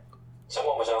 didn't you?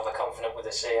 Someone was overconfident with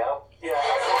the CO. Yeah.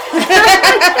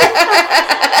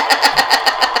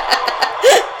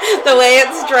 The way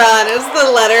it's drawn is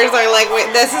the letters are like,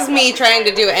 wait, this is me trying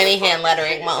to do any hand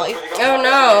lettering, Molly. Oh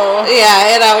no.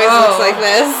 Yeah, it always looks like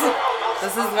this.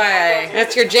 This is why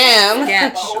That's your jam.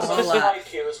 sketch Also, a there's lot.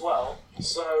 IQ as well.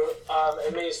 So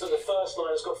it means that the first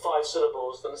line has got 5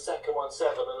 syllables, then the second one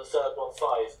 7, and the third one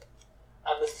 5.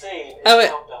 And the theme is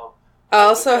Countdown.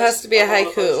 Also has to be a All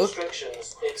of those haiku.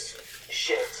 restrictions, it's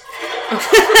shit.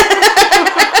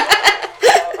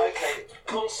 Okay,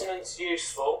 consonants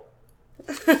useful.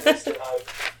 Mr. O.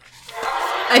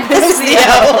 I missed the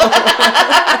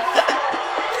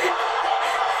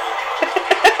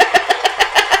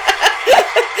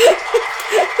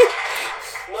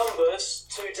Numbers,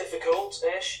 too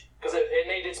difficult-ish, because it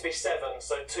needed to be 7,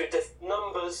 so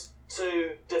numbers,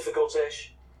 too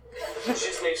difficult-ish. It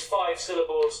just needs 5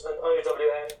 syllables and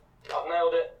OWN. I've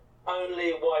nailed it.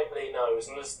 Only Whiteley knows,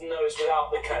 and there's knows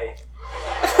without the K.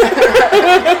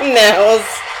 Nails.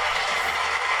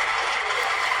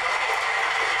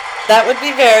 That would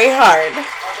be very hard.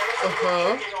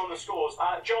 Checking on the scores.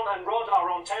 John and Rod are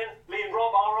on 10. Lee and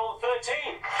Rob are on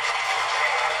 13.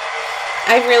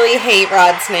 I really hate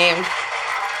Rod's name.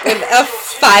 With a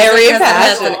fiery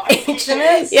passion. H in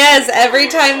it? Yes, every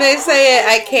time they say it,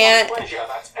 I can't. Pleasure,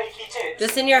 that's achy tits.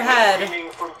 Just in your head.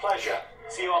 Meaning from pleasure.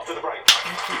 See you after the break.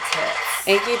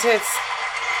 Achy tits.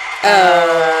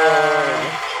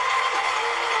 Oh.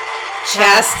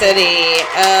 Chastity.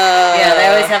 Oh. Yeah, they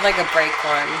always have like a break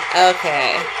one.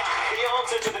 Okay. The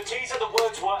answer to the teaser, the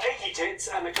words were achy tits,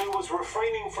 and the clue was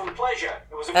refraining from pleasure.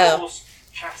 It was, of course,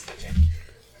 chastity.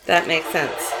 That makes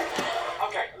sense.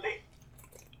 Okay, Lee.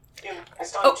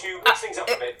 It's time to mix things up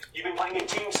a bit. You've been playing in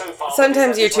teams so far.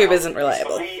 Sometimes YouTube isn't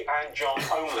reliable. Lee and John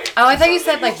only. Oh, I thought you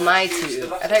said like my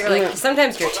tube. I thought you were like,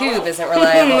 sometimes your tube isn't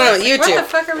reliable. No, I was like, YouTube. What the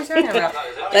fuck are we talking about?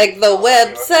 Like the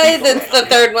website that's the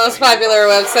third most popular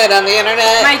website on the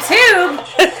internet. My tube?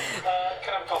 Can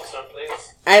I have a consonant,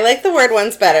 please? I like the word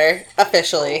ones better,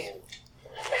 officially.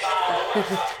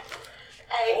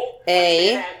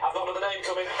 A. I've got another name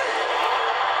coming.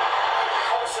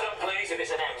 Consonant, please, if it's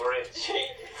an M, we're in.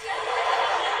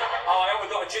 Oh, I only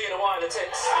got a G and a Y in the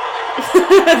tits.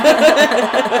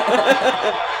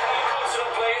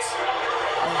 Consonant, please.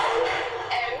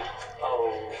 M. Oh,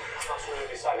 that's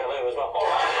really Sagaloo as well.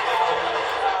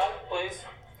 Alright. Please.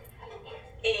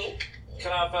 E.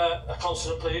 Can I have a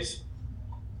consonant, please?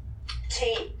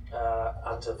 T.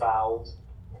 And a vowel.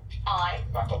 I.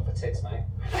 Back up for tits, mate.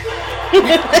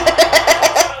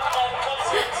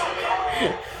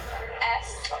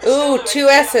 S. Ooh, 2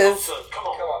 S's. Come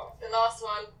on. The last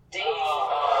one. D.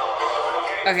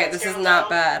 Okay, this is not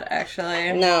bad,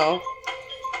 actually. No.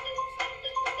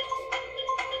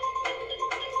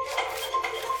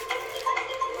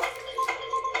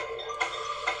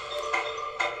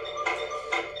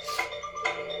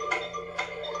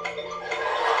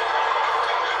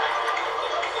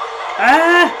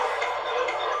 Ah!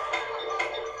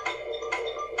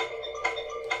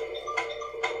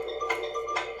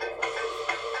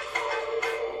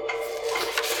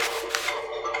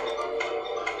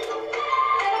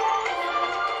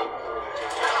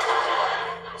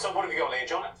 So what have you got, Lee and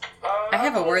John? I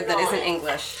have a word that isn't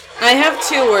English. I have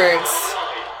 2 words.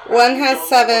 One has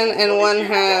 7 and one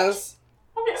has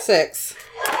 6.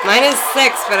 Mine is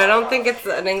 6, but I don't think it's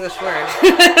an English word.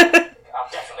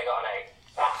 I've definitely got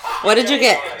an What did you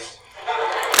get?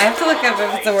 I have to look up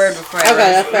if it's a word before I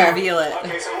Okay, that's fair. reveal it.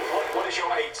 Okay, so what is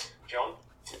your 8, John?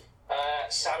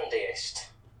 Sandiest.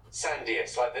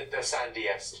 Sandiest, like the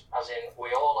sandiest. As in,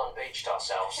 we all unbeached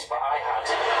ourselves, but I had.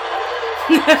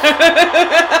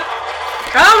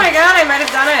 Oh my god, I might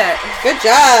have done it. Good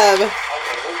job. Okay,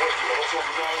 what's your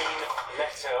main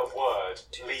letter word?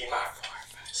 Lee Mac.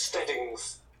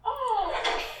 Steadings. Oh,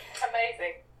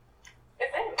 amazing.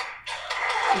 It's in.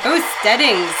 Oh,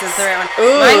 Steadings is the right one.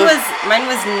 Ooh. Mine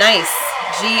was nice.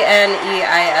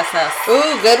 GNEISS.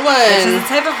 Ooh, good Which is a one.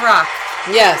 type of rock.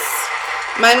 Yes.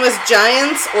 Mine was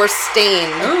Giants or Stain.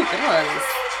 Ooh, good ones.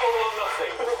 It's all or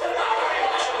nothing.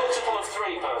 Multiple of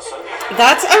 3 person.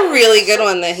 That's a really good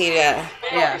one that he did.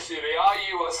 Yeah. Obviously, are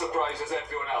you as surprised as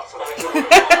everyone else? I'm trying to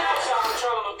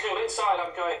look cool. Inside,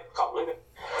 I'm going, can't believe it.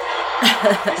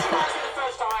 This reminds me of the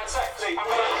first time I had sex.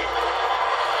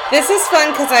 This is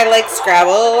fun because I like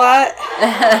Scrabble a lot.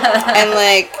 And,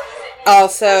 like,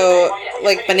 also,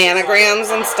 like, bananagrams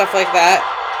and stuff like that.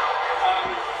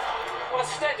 Well,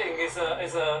 steading is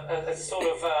a sort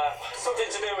of something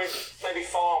to do with maybe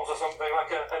farms or something,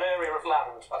 like an area of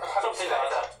land. Something like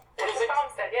that. What is it?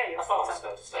 Farmstead, yeah, A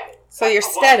farmstead. So you're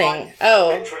steading. Oh.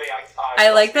 Literally, I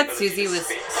like that Susie was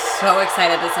so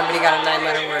excited that somebody got a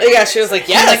 9-letter word. Yeah, she was like,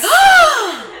 yes!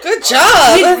 Good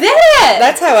job! You did it!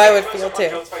 That's how I would feel, too.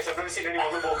 I've never seen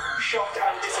anyone more shocked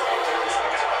and disappointed.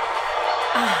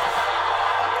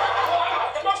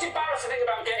 The most embarrassing thing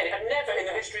about getting it, and never in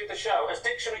the history of the show has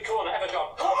Dictionary Corner ever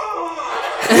gone,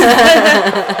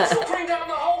 this will bring down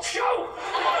the whole show!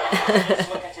 Just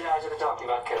look at your eyes with a donkey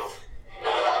man killed.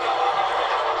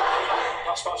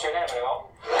 Not sponsoring them anymore.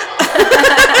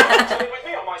 With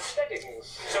me on my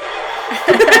steadings.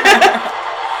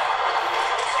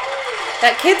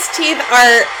 That kid's teeth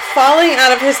are falling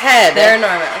out of his head. They're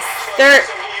enormous. They're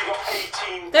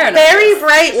They're very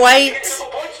bright white.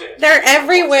 They're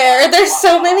everywhere. There's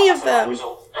so many of them.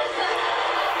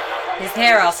 His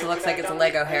hair also looks like it's a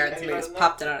Lego hair and somebody just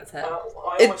popped it on its head.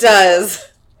 It does.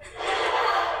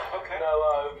 Okay.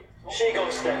 No, she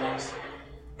got steadings.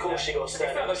 Of course she got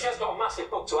steadings. She has got a massive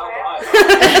book to outline.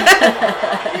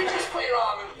 You just put your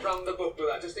arm around the book with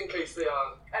that, just in case they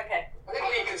are. Okay. I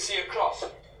think you can see across.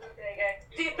 There you go.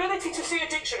 The ability to see a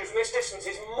dictionary from this distance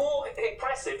is more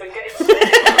impressive than getting.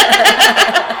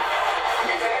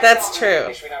 That's true.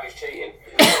 We know he's cheating.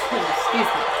 Excuse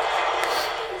me.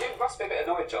 You must be a bit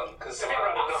annoyed, John, because I'm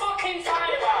fucking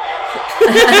fine about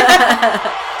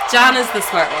John is the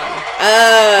smart one.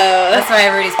 Oh. That's why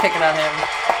everybody's picking on him.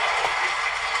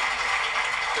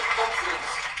 the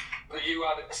confidence that you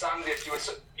had at Sandisk, you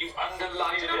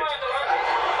underlined it. I know why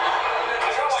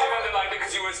you underlined it,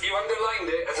 because you underlined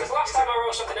it. Because last time I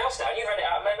wrote something else down, you read it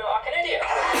out and made me look like an idiot.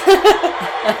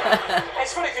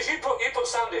 It's funny because you put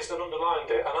Sandisk and underlined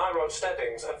it, and I wrote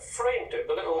steadings and framed it.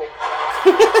 The little.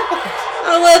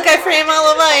 Oh, look, I frame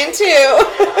all of mine, too.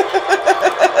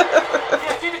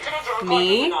 Yeah, if you did conundrum, I'm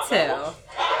Me quite good at too. that.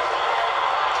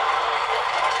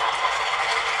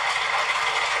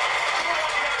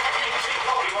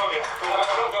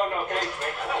 No, gauge me.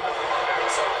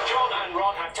 So John and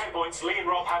Ron have 10 points. Lee and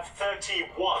Rob have 31.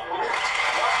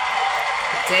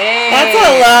 Dang. That's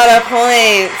a lot of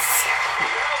points.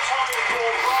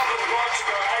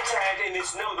 In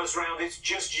this numbers round, it's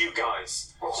just you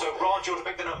guys. So, Rod, do you want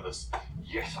to pick the numbers?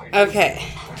 Yes, I do.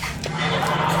 Okay.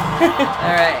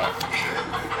 Alright.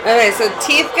 Okay, so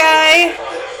teeth guy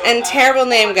and terrible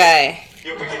name guy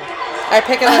You're picking are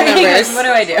picking the He goes, numbers. what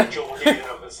do I do? John will give you the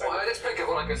numbers. So. Well, let's pick it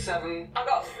like a 7. I've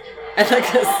got. I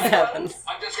like a 7.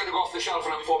 I'm just going to go off the shelf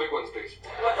and have 4 big ones, please.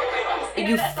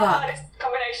 You that's the fuck. hardest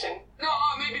combination. No,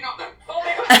 maybe not then. 4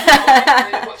 big ones.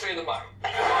 Put 3 in the back.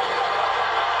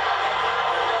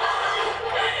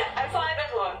 And 5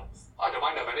 little ones. I don't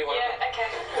mind how many. Yeah, okay.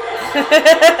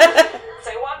 So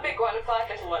 1 big one and 5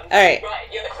 little ones. All right. Right,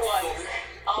 your little ones.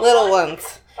 are Little 1,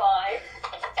 ones. 5,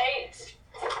 8,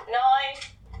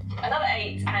 9, another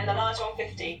 8, and the large one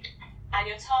 50. And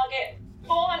your target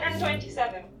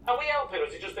 427. Are we helping, or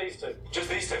is it just these two? Just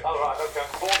these two. Oh, right, okay.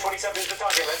 427 is the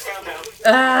target. Let's count down.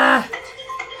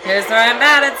 Here's where I'm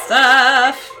bad at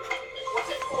stuff. What's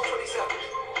it? 427.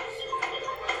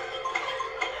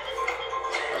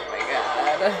 Oh my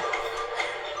god.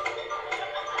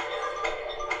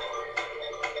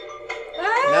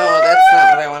 No, that's not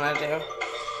what I want to do.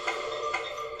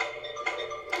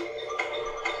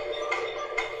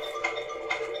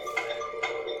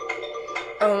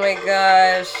 Oh my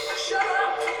gosh.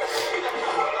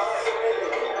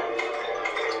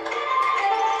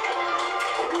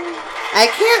 I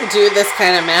can't do this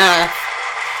kind of math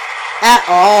at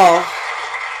all.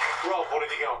 Rob, what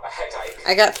have you got? A headache.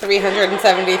 I got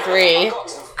 373.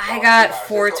 I got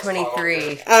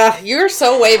 423. You're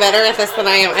so way better at this than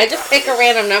I am. I just pick a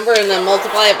random number and then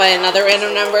multiply it by another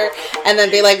random number and then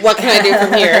be like, what can I do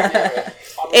from here?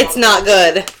 It's not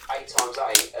good. 8 times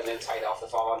 8 and then take it off the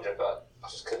 500, but I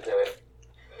just couldn't do it.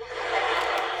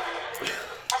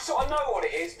 I sort of know what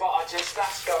it is, but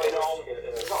that's going on.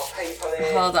 There's a lot of people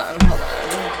here. Hold on. I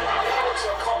went to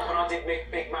a comp when I did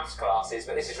big maths classes,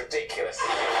 but this is ridiculous.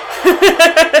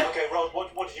 Okay, Rod,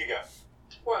 what did you get?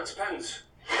 Well, it depends.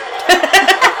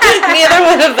 Neither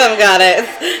one of them got it.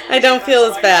 I don't feel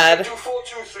as bad. Do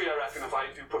 423, I reckon,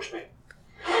 if you push me.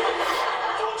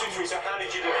 423, so how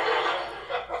did you do it?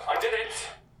 I did it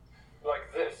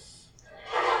like this.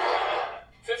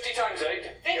 50 times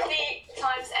 8. 50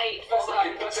 times 8 Plus plus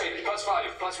 8, plus 8, plus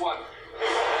 5, plus 1.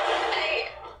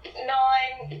 8,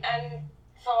 9, and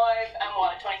 5, and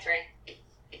 1, 23.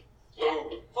 Yeah.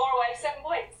 4 away, 7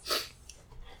 points.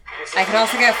 I I can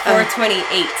also get 428.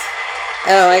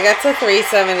 Oh, I got to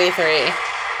 373.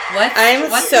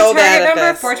 What's so the bad target at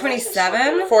number? this.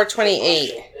 427?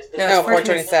 428. No,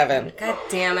 427. God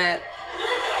damn it.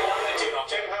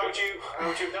 Tim, how would you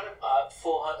have done it?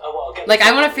 400. Oh, well, I'll get Like,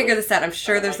 I want to figure this out. I'm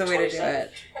sure there's a way to do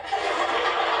it.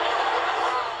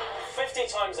 50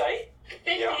 times 8.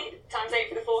 50 times 8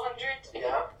 for the 400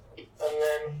 Yeah. And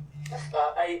then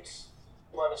 8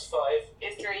 minus 5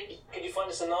 is 3. Can you find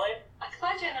us a 9? I can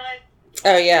find you a 9.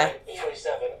 Oh, yeah.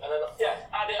 27. And then,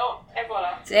 add it on. Et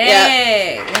voila.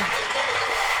 Dang.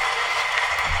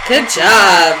 Good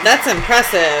job. That's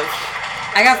impressive.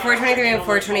 I got 423 and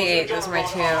 428. Those were my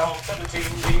two.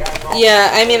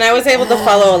 Yeah, I mean, I was able to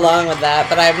follow along with that,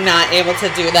 but I'm not able to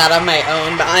do that on my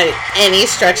own by any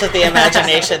stretch of the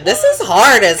imagination. This is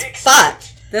hard as fuck.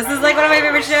 This is like one of my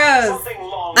favorite shows.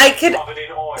 I could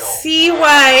see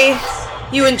why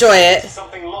you enjoy it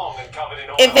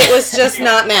if it was just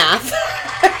not math.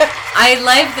 I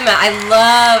like the math. I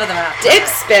love the math.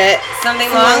 Dipspit. Something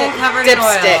long and covered in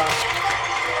oil. Dipstick.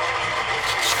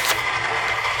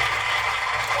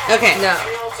 Okay. No.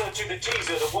 The answer to the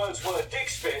teaser, the words were dick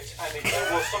spit, and it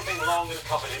was something long and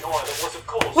covered in oil. It was, of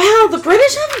course. Wow, the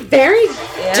British have a very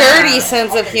dirty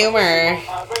sense of humor.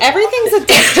 Everything's a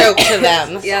dick joke to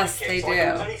them. Yes, they do.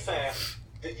 Very fair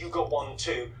that you got one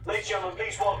too. Ladies and gentlemen,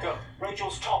 please welcome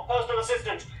Rachel's top personal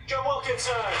assistant, Joe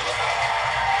Wilkinson.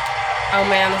 Oh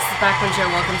man, this is back when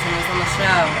Joe Wilkinson was on the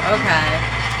show. Okay.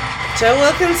 Joe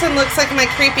Wilkinson looks like my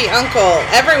creepy uncle.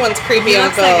 Everyone's creepy He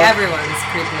looks uncle. like everyone's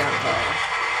creepy uncle.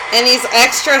 And he's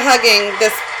extra hugging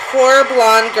this poor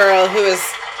blonde girl who is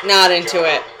not into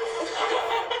it.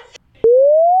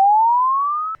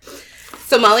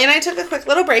 So Molly and I took a quick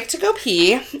little break to go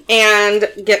pee and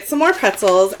get some more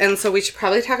pretzels. And so we should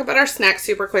probably talk about our snacks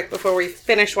super quick before we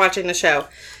finish watching the show.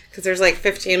 Because there's like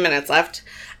 15 minutes left.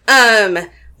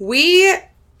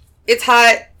 It's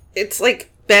hot. It's like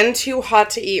been too hot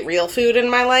to eat real food in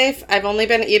my life. I've only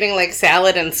been eating like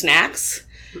salad and snacks.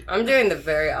 I'm doing the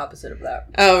very opposite of that.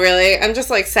 Oh, really? I'm just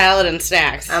like salad and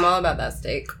snacks. I'm all about that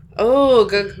steak. Oh,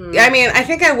 good. Mm-hmm. I mean, I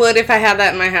think I would if I had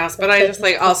that in my house, but I just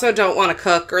like also don't want to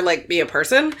cook or like be a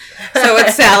person. So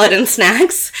it's salad and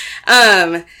snacks.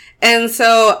 And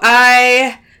so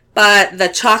I bought the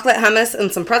chocolate hummus and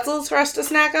some pretzels for us to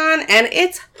snack on, and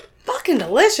it's fucking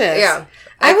delicious. Yeah.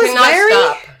 I was wary.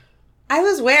 Stop. I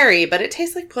was wary, but it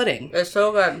tastes like pudding. It's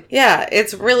so good. Yeah,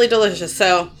 it's really delicious.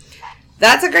 So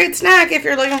that's a great snack if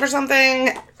you're looking for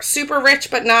something super rich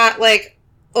but not like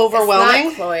overwhelming.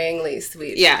 It's not cloyingly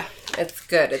sweet. Yeah. It's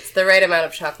good. It's the right amount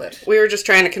of chocolate. We were just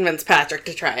trying to convince Patrick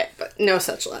to try it, but no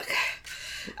such luck.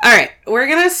 All right, we're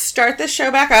going to start this show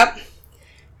back up.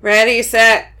 Ready,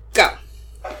 set, go.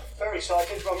 Very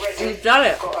excited. I'm ready. You've done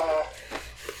it.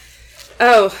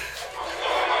 Oh,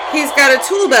 he's got a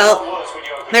tool belt.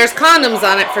 There's condoms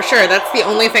on it for sure. That's the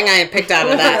only thing I picked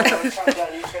out of that.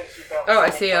 Oh, I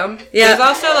see them. Yeah. There's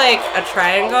also like a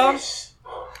triangle.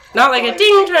 Not like a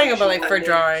ding triangle, but like for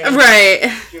drawing.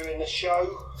 Right. During the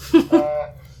show,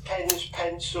 pens,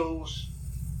 pencils,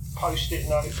 post-it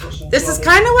notes. This is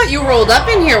kind of what you rolled up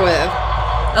in here with.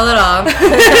 A little.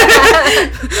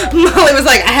 Molly was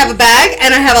like, I have a bag,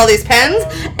 and I have all these pens,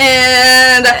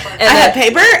 and I have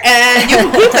paper, and you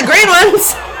can keep the green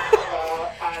ones.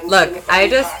 Look, I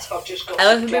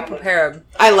like to be prepared.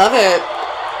 I love it.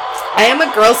 I am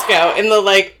a Girl Scout in the,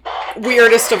 like,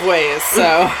 weirdest of ways,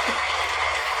 so.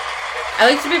 I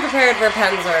like to be prepared where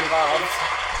pens are involved.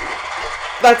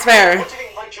 That's fair. What do you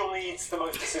think Rachel needs the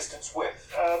most assistance with?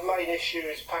 Main issue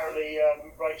is apparently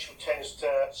Rachel tends to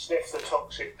sniff the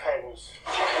toxic pens.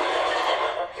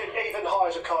 Even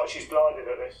hires a cart, she's blinded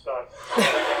at this, so.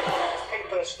 Keep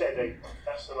her steady.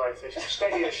 That's the main thing.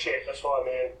 Steady as shit, that's why I'm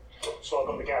here. So I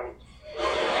got the gammon.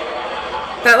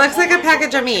 That looks like a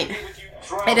package of meat.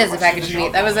 It is a package of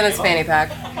meat. That was in his fanny pack.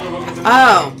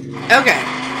 Oh, okay.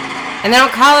 And they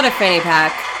don't call it a fanny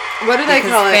pack. What do they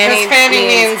call it? Because fanny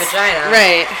means vagina.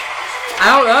 Right.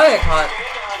 I don't know what they call it.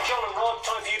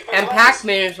 And pack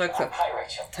means like to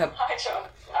Hi, John.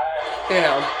 you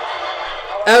know.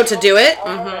 Oh, to do it?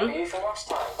 Mm-hmm. You from last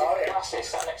time? Glasses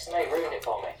sat next to me, ruined it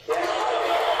for me.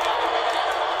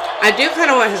 I do kind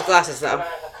of want his glasses, though.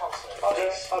 I'll do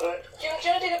it. Do you want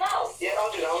to do the mouth? Yeah,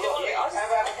 I'll do that.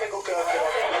 Have a pickle gherkin.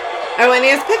 Oh, and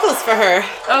he has pickles for her.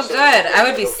 Oh, good. I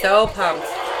would be so pumped.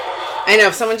 I know,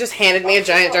 if someone just handed me a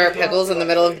giant jar of pickles in the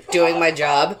middle of doing my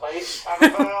job. Please,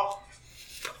 have a bow.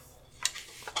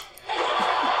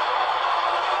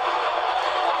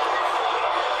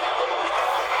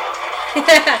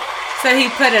 So he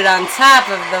put it on top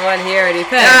of the one he already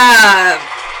picked.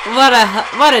 What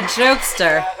a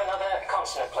jokester. Have another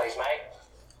consonant, please, mate.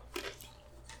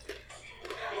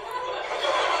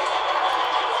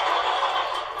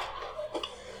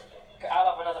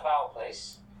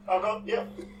 on, yep.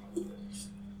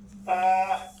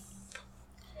 Add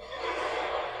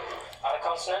a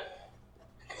consonant.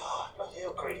 God,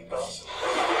 you're greedy bastard.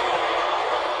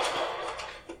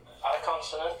 Add a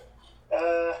consonant.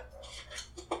 And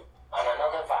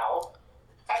another vowel.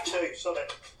 Add two,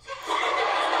 sonnet.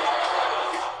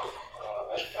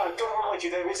 I've got to remind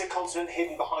you, there is a consonant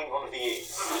hidden behind one of the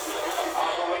E's.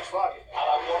 Well, which one?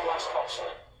 I'll have one last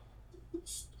consonant.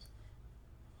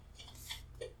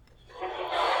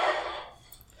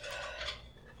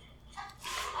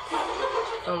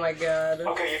 Oh my god.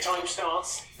 Okay, your time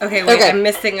starts. Okay, wait, I'm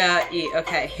missing a E.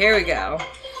 Okay, here we go.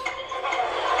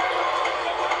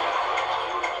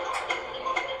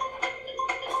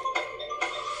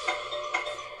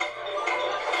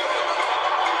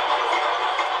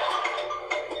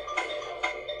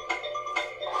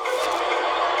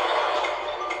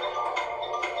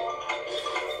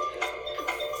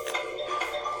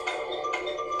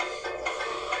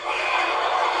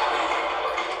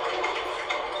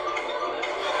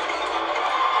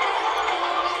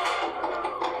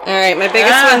 Alright, my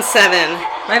biggest one's 7.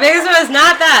 My biggest one is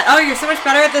not that. Oh, you're so much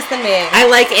better at this than me. I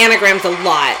like anagrams a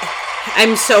lot.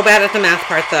 I'm so bad at the math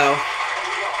part, though.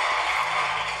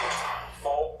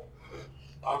 4.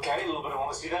 Okay, a little bit of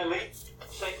honesty there, Lee.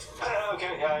 6.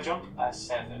 Okay, John.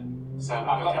 7. So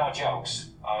I've got no jokes.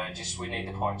 We need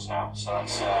the points now. So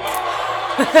that's. What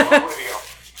have you got?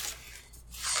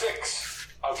 6.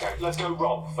 Okay, let's go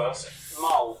Rob first.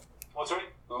 Mole. What's sorry?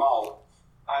 Mole.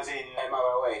 As in.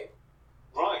 MOLE.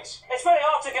 Right. It's very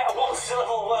hard to get a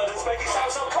one-syllable word and make it sound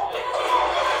so common. Okay,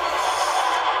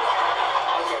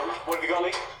 what have you got,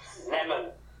 Lee?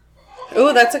 Lemon.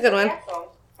 Ooh, that's a good one.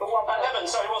 But what about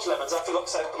lemons? Sorry, what's lemons? I forgot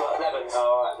to say lemons.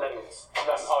 Oh, lemons.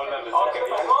 lemons. Oh, Okay,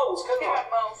 yeah. yeah. Moles. Good one.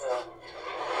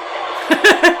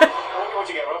 What'd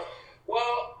you get, Rob?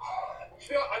 Well,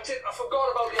 I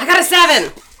forgot about I got a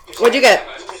 7. What'd you get?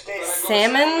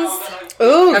 Salmons?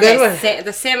 Ooh, good one.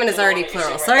 The salmon is already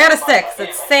plural, so I got a 6.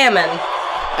 It's salmon.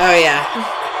 Oh, yeah.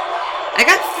 I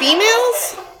got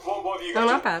females? What have you Oh, got?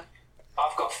 not bad.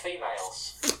 I've got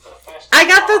females. I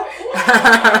got the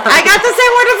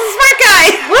same word as the smart guy.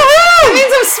 Woohoo! That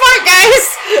means I'm smart, guys.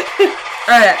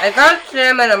 Alright, I got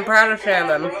salmon. I'm proud of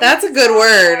salmon. That's a good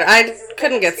word. I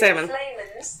couldn't get salmon.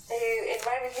 Flamens, who in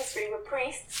Roman history were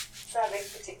priests serving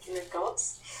particular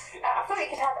gods. I thought you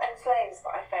could have and flames,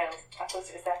 but I failed. I thought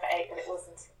it was there for 8, but it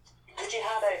wasn't. Would you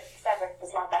have So 7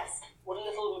 was my best. Would a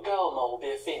little girl mole be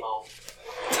a female?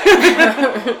 Girl, do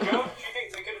you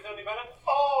think they could have done any better?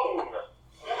 Oh!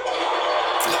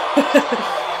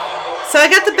 So I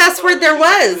got the best word there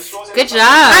was. Good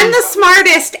job. I'm the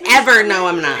smartest ever. No,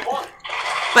 I'm not.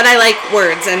 But I like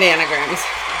words and anagrams.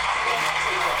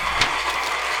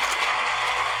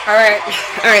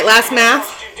 Alright, last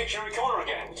math. Dictionary corner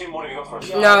again. Tim, what have you got for us?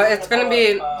 No, it's going to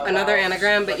be another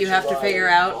anagram, but you have to figure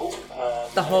out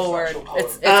the whole word.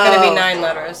 It's going to be 9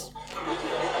 letters.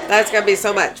 That's gonna be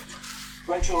so much.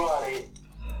 Rachel Riley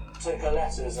took her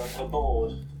letters and her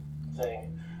board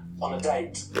thing on a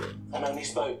date and only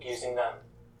spoke using them.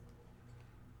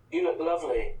 You look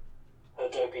lovely, her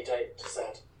dopey date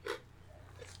said.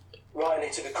 Riley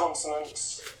took a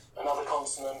consonant, another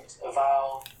consonant, a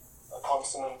vowel, a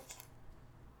consonant,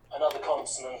 another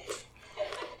consonant,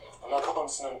 another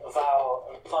consonant, a vowel,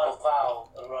 and a final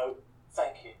vowel, and wrote,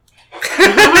 "Thank you." Then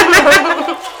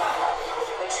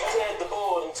she cleared the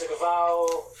board and took a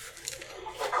vowel,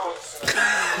 a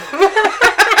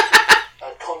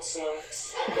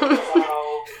consonant, a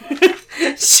vowel.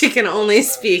 She can only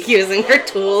speak using her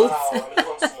tools. A vowel and a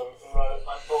consonant, and wrote,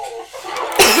 "I'm bored."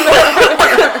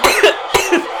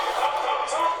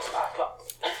 Back up.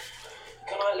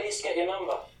 Can I at least get your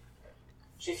number?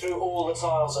 She threw all the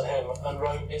tiles at him and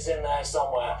wrote, "It's in there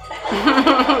somewhere."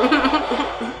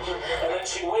 And then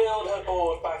she wheeled her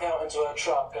board back out into her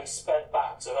truck and sped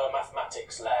back to her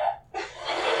mathematics lair.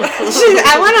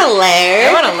 I want a layer.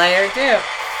 I want a layer, too.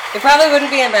 It probably wouldn't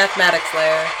be a mathematics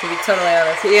layer, to be totally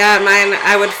honest. Yeah, mine,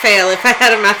 I would fail if I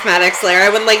had a mathematics layer. I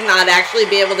would, not actually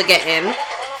be able to get in. I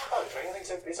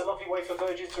think it's a lovely way for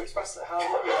virgins to express how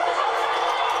lovely they are.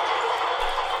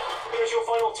 Here's your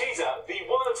final teaser. The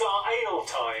words are anal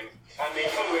time, and the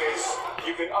clue is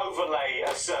you can overlay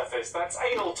a surface. That's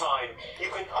anal time. You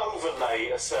can overlay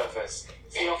a surface.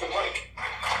 See you after the break.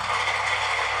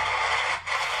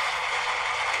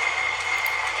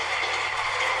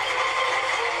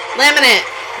 Laminate.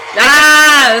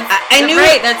 I knew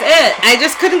it. That's it. I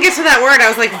just couldn't get to that word. I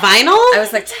was like, vinyl? I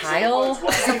was like, tile?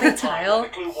 Something tile? The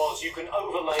clue was you can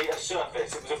overlay a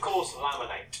surface. It was, of course,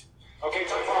 laminate. Okay,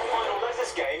 time for our final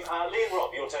letters game. Lee and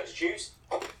Rob, your turn to choose.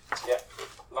 Yeah.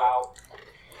 Vowel.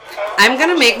 I'm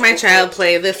gonna make my child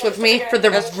play this with me for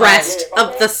the rest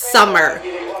of the summer.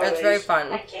 That's very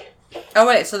fun. Oh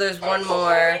wait, so there's one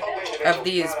more of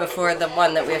these before the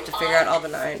one that we have to figure out all the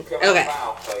 9. Okay.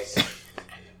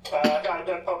 A.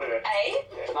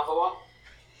 Another one.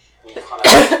 I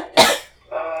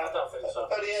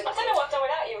don't know what I've done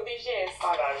without you all these years.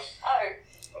 I know.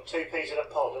 Oh. 2 peas in a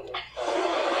pod, isn't it?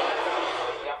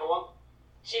 The other one.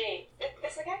 G.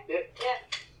 This okay? Yeah.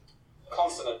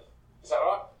 Consonant. Is that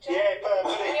right? Yeah,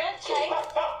 perfect. Yeah, J.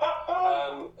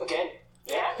 Again.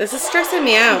 Yeah. This is stressing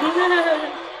me out.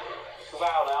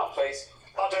 Vowel now, please.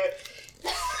 I'll do it.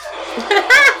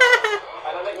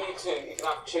 And I'll let you two. You can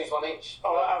have choose one each.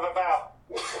 I'll have a vowel.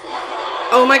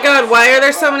 Oh my god, why are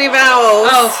there so many vowels?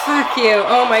 Oh, fuck you.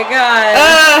 Oh my god.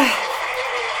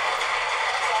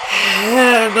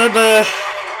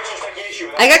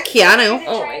 I got Keanu.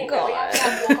 Oh my god.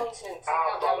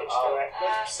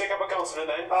 Stick up a consonant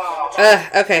then.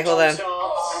 Okay, hold on. Can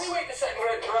you wait a second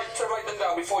to write them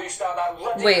down before you start that?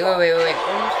 Wait. 1,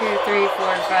 2, 3,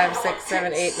 4, 5, 6,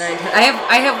 7, 8, 9, 10.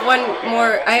 I have one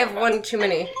more. I have one too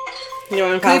many. You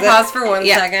want to Can pause we it? pause for 1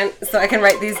 second so I can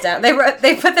write these down? They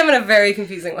put them in a very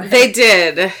confusing way. They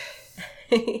did.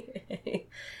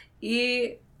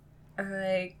 EIKGNR.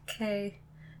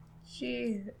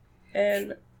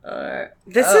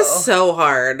 This is so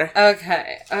hard.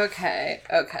 Okay. I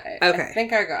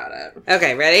think I got it.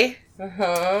 Okay, ready?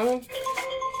 Uh-huh.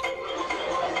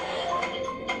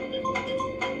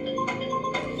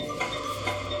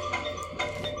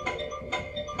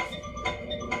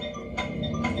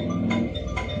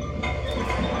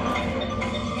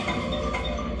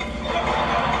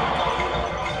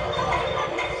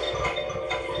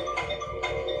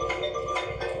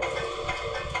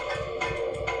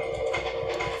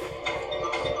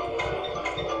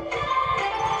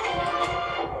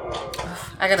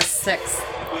 I got a 6.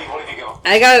 What have you got?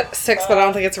 I got 6, but I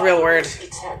don't think it's a real word.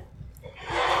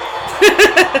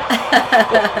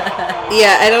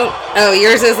 Yeah, I don't... Oh,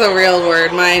 yours is a real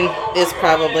word. Mine is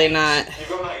probably not. You've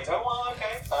got an 8. Oh, well,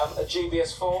 okay. A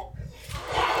dubious 4.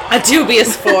 A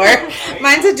dubious 4.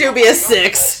 Mine's a dubious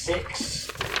 6.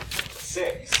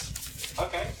 6.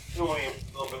 Okay. Normally a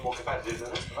little bit more competitive than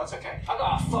this, but that's okay. I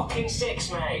got a fucking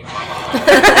 6, mate.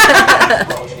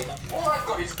 All I've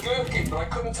got is gherkin, but I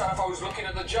couldn't tell if I was looking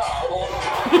at the jar or...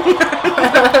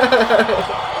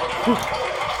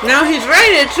 No, he's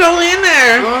right. It's totally in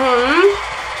there.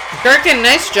 Gherkin,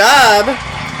 nice job.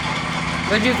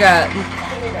 What'd you got?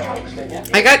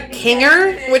 I got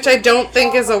kinger, which I don't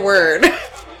think is a word. It's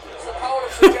the power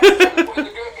of suggestion that putting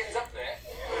the gherkins up there.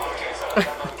 Okay, so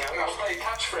I'll play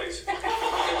catchphrase.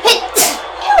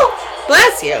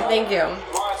 Bless you. Thank you.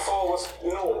 My 4 was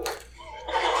Nork.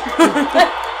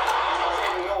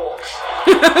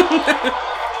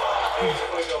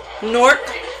 Nork.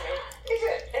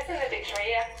 It's in the dictionary,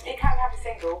 yeah. You can't have a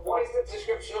single. What is the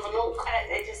description of a nork?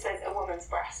 It just says a woman's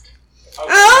breast.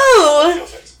 Oh!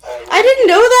 I didn't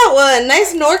know that one.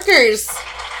 Nice Norkers.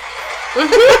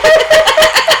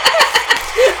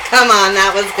 Come on,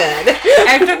 that was good.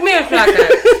 It took me a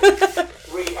second.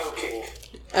 Re-oaking.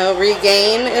 Oh,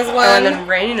 regain is Oh, and one. then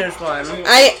rain is one.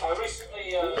 I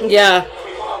Recently, yeah. we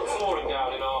put flooring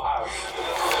down in our house.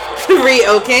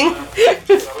 Re-oaking.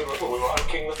 So we were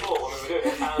oaking the floor when we were doing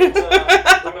it, and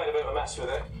we made a bit of a mess with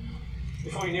it.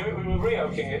 Before you knew it, we were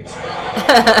re-oaking it.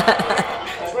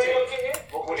 Re-oaking it?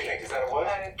 What do you think? Is that a word?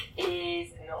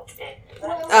 Is not it.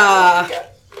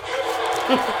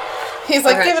 He's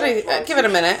like, Okay. give it a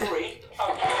minute.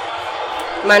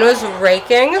 Mine was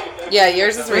raking. Yeah,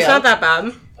 yours is real. It's not that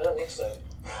bad. I don't think so.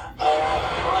 I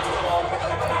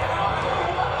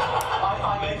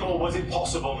meant, or was it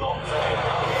possible not?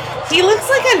 He looks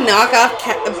like a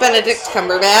knockoff Benedict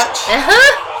Cumberbatch.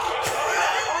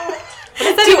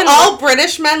 Do all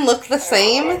British men look the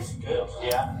same?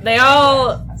 Yeah. They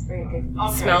all Okay.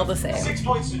 smell the same. 6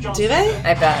 points to John. Do they?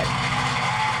 I bet.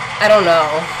 I don't know.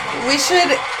 We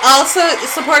should also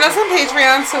support us on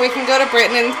Patreon so we can go to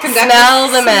Britain and conduct Smell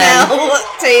the men.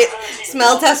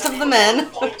 smell test of the men.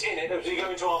 Point in it as we go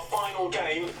into our final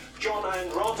game. John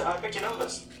and Rod, pick your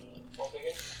numbers.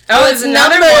 Oh, it's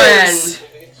another numbers. one.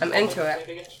 I'm into it.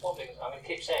 One big. I'm going to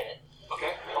keep saying it.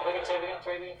 Okay. 1 big and 2 big and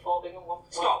 3 big and 4 big and 1.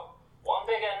 Stop. 1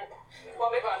 big and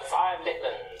 1 big and 5 little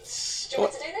ones. Do you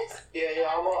want me to do this? Yeah,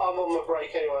 I'm on my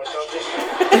break anyway, so I'll just...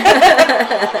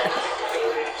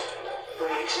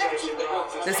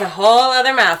 There's a whole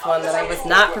other math one that I was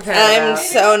not prepared I'm about.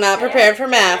 so not prepared for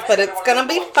math, but it's gonna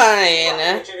be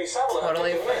fine.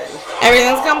 Totally fine.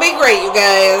 Everything's gonna be great, you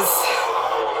guys.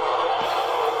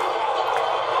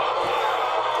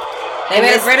 They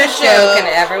made a missed British the joke. joke and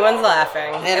everyone's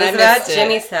laughing. And It I was about missed it.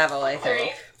 Jimmy Savile, I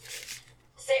think.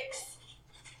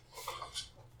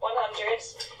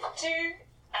 2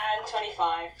 and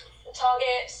 25. The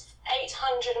target,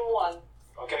 801.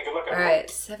 Okay, good luck, everyone. Alright,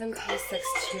 7 plus 6,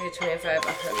 2, 25,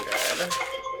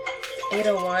 100.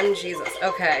 801, Jesus.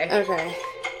 Okay. Okay.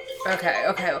 Okay.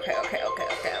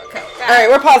 Alright,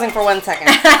 we're pausing for 1 second.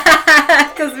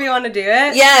 Because we want to do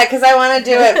it? Yeah, because I want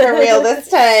to do it for real this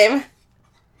time.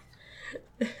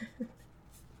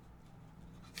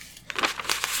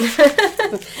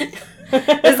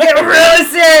 Let's get really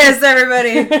serious,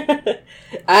 everybody.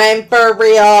 I'm for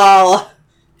real.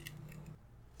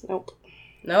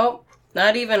 Nope.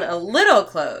 Not even a little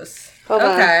close. Hold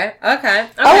on. Okay. Oh,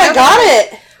 I got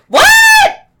it.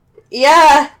 What?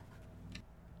 Yeah.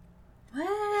 What?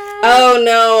 Oh,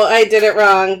 no, I did it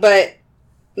wrong, but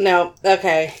no.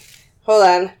 Okay. Hold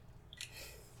on.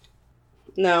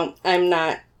 No, I'm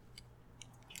not.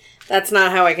 That's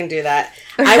not how I can do that.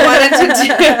 I wanted to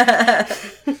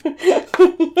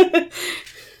do...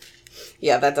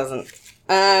 Yeah, that doesn't...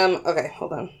 Okay,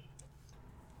 hold on.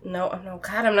 No,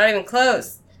 God, I'm not even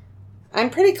close. I'm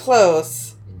pretty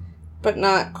close, but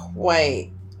not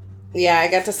quite. Yeah, I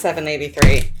got to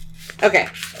 783. Okay.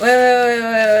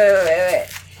 Wait.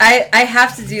 I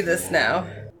have to do this now.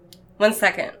 1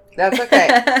 second. That's okay.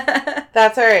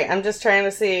 That's alright. I'm just trying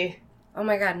to see. Oh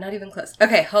my God, not even close.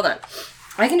 Okay, hold on.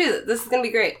 I can do this. This is going to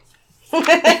be great.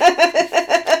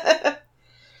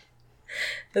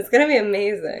 It's going to be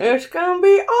amazing. It's going to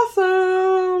be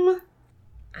awesome.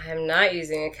 I'm not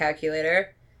using a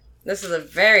calculator. This is a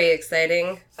very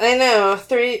exciting I know.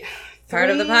 part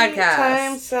of the podcast.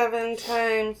 Times 7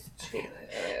 times 2.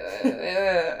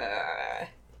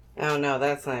 Oh no,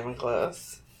 that's not even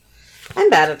close. I'm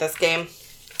bad at this game.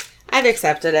 I've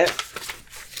accepted it.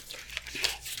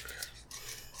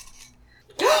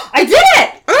 I did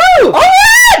it! Ooh! Oh my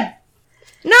God!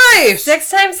 Nice!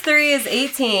 6 times 3 is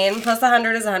 18, plus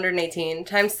 100 is 118,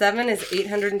 times 7 is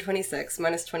 826,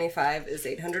 minus 25 is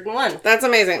 801. That's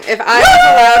amazing. If I was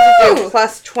allowed to do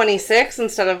plus 26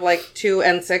 instead of like 2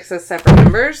 and 6 as separate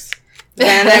numbers,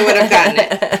 then I would have gotten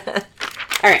it.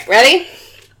 Alright, ready?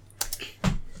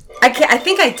 I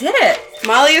think I did it.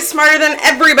 Molly is smarter than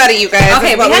everybody, you guys.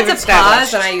 Okay, is what we had we've to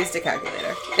established. pause and I used a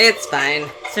calculator. It's fine.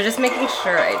 So just making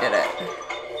sure I did it.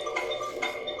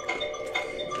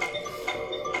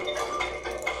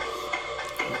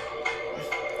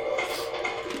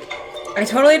 I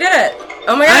totally did it.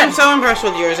 Oh my God. I'm so impressed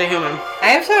with you as a human. I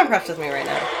am so impressed with me right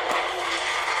now.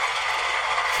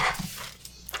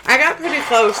 I got pretty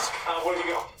close. What have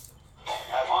you got?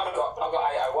 I've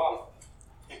got 801.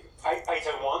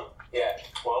 801? Yeah.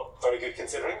 Well, very good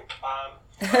considering.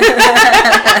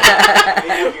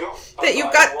 That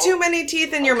you've got too many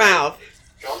teeth in your mouth.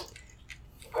 John?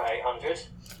 I've got 800.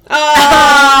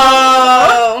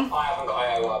 Oh! I haven't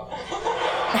got 801.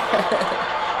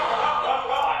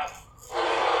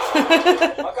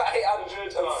 I've got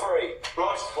 803.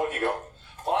 Right, what have you got?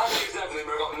 Well, I haven't used everything,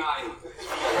 but I've got 9.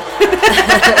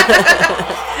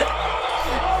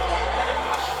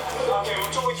 Okay,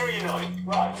 well, talk me through your 9.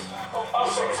 Right. Oh,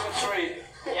 6 and 3.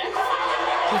 Yeah.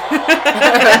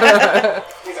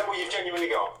 Is that what you've genuinely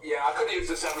got? Yeah, I could have used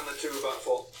the 7 and the 2 about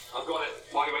 4. I've got it.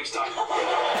 Why you waste time?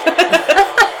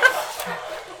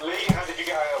 Lee, how did you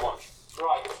get 801?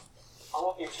 Right. I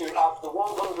want you to add the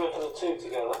 100 and the 2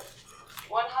 together.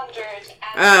 100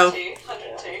 and Oh.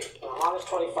 102. Minus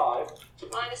 25.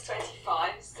 Minus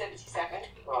 25 is 77.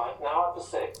 Right, now add the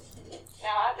 6.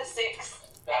 Now add the 6,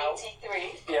 Now.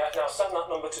 83. Yeah, now send that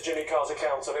number to Jimmy Carr's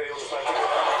account so that he'll just make it.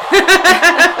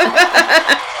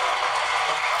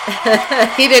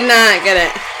 He did not get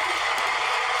it.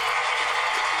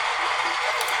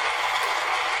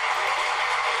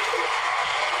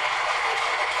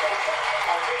 I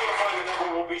think you'll find the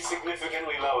number will be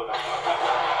significantly lower than that.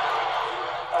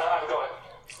 I've got it.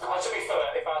 To be fair,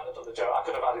 if I hadn't done the joke, I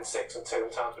could have added 6 and 2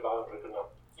 and times it by 100, couldn't I?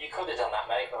 You could have done that,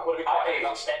 mate. That would have been quite I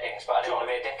got easy. steppings, but I didn't want to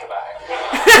be a dick about it.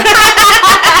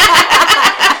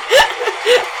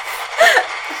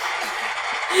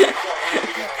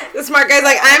 The smart guy's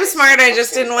like, I'm smart, I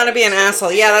just didn't want to be an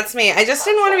asshole. Yeah, that's me. I just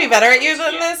didn't want to be better at you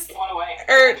than this. One away.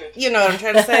 Or, you know what I'm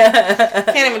trying to say.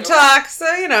 Can't even talk, so,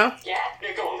 you know. Yeah.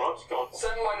 Yeah, go on, Rod. Go on.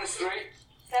 7 minus 3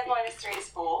 7 minus 3 is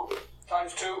 4.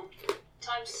 times 2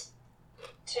 Times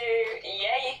 2,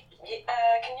 yeah,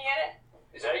 can you get it?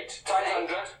 is 8 times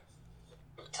 100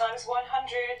 Times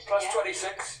 100. plus yeah.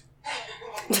 26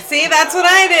 See, that's what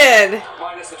I did.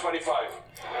 minus the 25.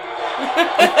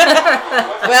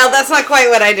 Well, that's not quite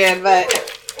what I did, but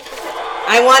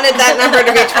I wanted that number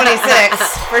to be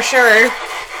 26, for sure.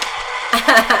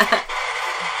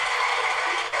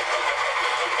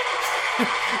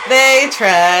 They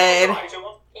tried. Right, you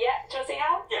want? Yeah, do you want to see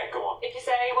how? Yeah, go on. If you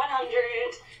say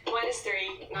 100 minus minus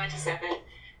 3, 97.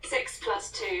 6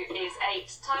 plus 2 is 8.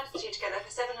 Times the 2 together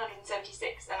for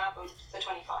 776. Then I'll bump the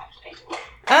 25 to 81.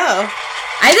 Oh.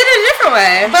 I did it a different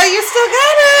way. But you still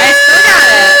got it! I still got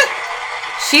it.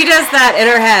 She does that in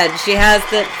her head. She has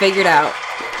it figured out.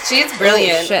 She's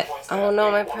brilliant. Shit. Oh no,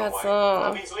 my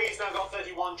pretzel.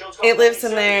 It lives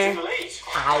in there.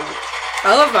 Ow.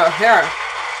 I love her hair.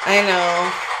 I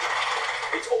know.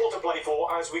 It's all to play for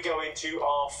as we go into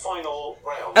our final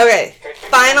round. Okay,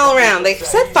 final round. They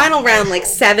said final round like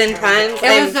 7 times.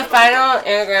 It was the final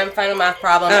anagram, final math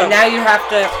problem, and now you have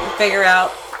to figure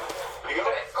out. You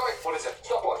got it? Got it. What is it?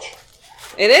 Stopwatch.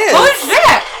 It is. Holy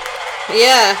shit!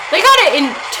 Yeah. They got it in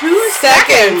 2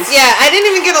 seconds. Yeah, I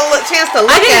didn't even get a chance to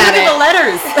look I didn't at look it. at the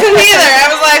letters. Neither. I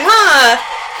was like, huh.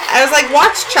 I was like,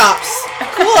 watch chops.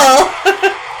 Cool.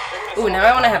 Ooh, now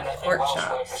I want to have pork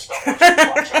chops.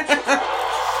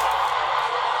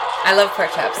 I love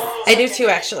pork chops. I do too,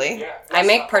 actually. I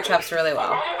make pork chops really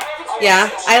well. Yeah,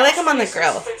 I like them on the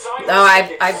grill. No,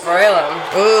 I broil them.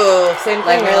 Ooh, same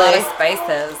Like thing, a lot really. of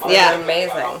spices. Yeah. They're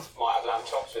amazing. Might have lamb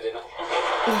chops for dinner.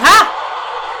 Ha!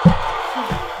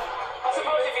 I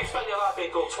suppose if you spent your life being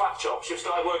called twat chops, you've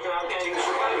started working out games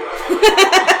from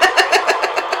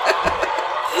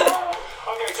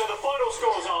Okay, so the final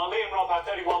scores are Lee and Rob had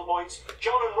 31 points.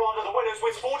 John and Ron are the winners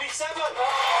with 47.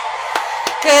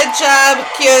 Good job,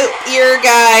 cute ear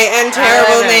guy and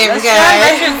terrible name That's guy. John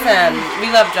Richardson. We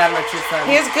love John Richardson.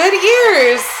 He has good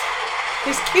ears.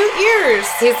 He's cute ears.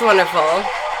 He's wonderful.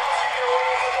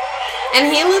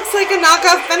 And he looks like a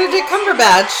knockoff Benedict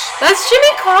Cumberbatch. That's Jimmy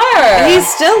Carr. He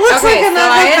still looks like a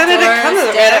knockoff Benedict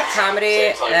stand-up Cumberbatch.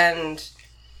 comedy, and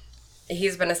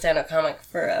he's been a stand-up comic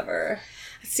forever.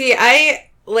 See,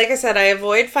 like I said, I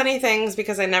avoid funny things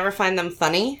because I never find them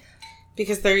funny.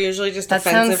 Because they're usually just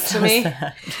offensive to me.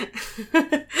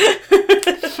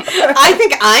 I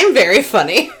think I'm very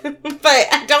funny. But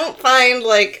I don't find,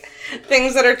 like,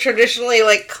 things that are traditionally,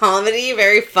 like, comedy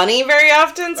very funny very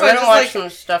often. So We're I gonna just, watch like, some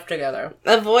stuff together.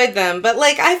 avoid them. But,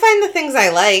 like, I find the things I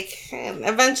like. And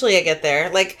eventually I get there.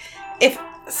 Like, if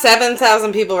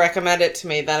 7,000 people recommend it to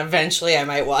me, then eventually I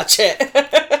might watch it.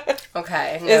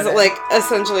 Okay. Is, noted. like,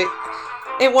 essentially...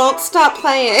 It won't stop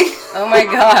playing. Oh my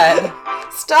god.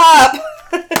 Stop!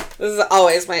 This is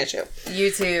always my issue.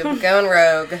 YouTube, going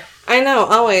rogue. I know,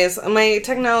 always. My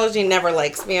technology never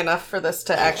likes me enough for this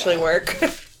to actually work.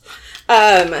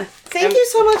 Thank you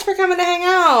so much for coming to hang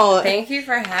out. Thank you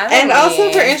for having me. And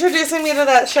also for introducing me to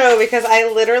that show, because I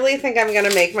literally think I'm going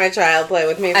to make my child play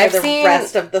with me for the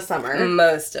rest of the summer.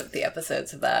 Most of the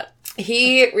episodes of that.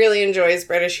 He really enjoys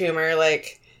British humor.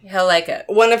 Like, he'll like it.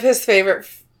 One of his favorite...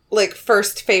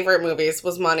 first favorite movies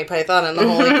was Monty Python and the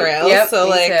Holy Grail. Yep, so,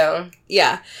 me too.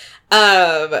 Yeah.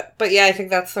 But yeah, I think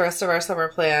that's the rest of our summer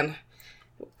plan.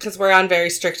 Because we're on very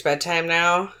strict bedtime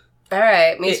now. All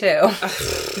right, me too.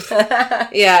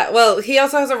 Yeah, well, he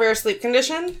also has a rare sleep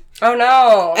condition. Oh,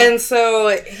 no. And so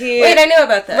he... Wait, I knew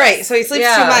about this. Right, so he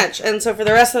sleeps too much. And so for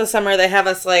the rest of the summer, they have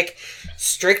us, like,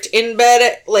 strict in bed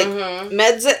at, like,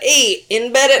 meds at 8,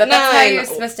 in bed at 9. But that's how you're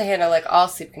supposed to handle, like, all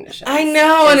sleep conditions. I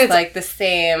know, and it's like the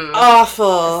same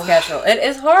awful schedule. It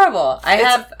is horrible. I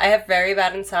have very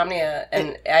bad insomnia,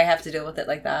 and I have to deal with it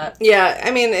like that. Yeah,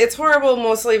 I mean, it's horrible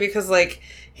mostly because, like,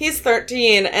 he's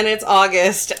 13 and it's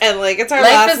August and, like, it's our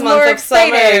last month of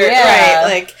summer. Yeah.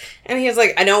 Right, like, and he's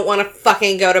like, I don't want to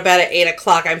fucking go to bed at 8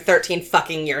 o'clock. I'm 13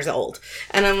 fucking years old.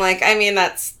 And I'm like, I mean,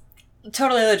 that's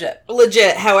totally legit.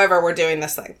 Legit, however we're doing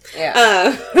this thing.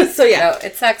 Yeah. So, yeah. No,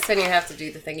 it sucks when you have to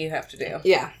do the thing you have to do.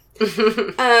 Yeah.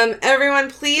 Everyone,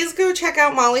 please go check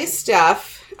out Molly's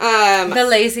stuff. The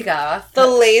Lazy Goth. The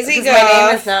Lazy Goth. My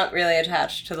name is not really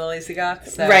attached to the Lazy Goth.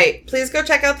 So. Right. Please go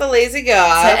check out the Lazy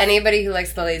Goth. To anybody who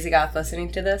likes the Lazy Goth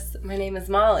listening to this, my name is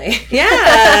Molly.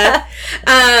 Yeah.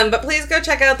 But please go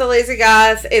check out the Lazy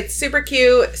Goth. It's super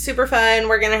cute, super fun.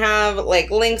 We're gonna have,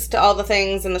 like, links to all the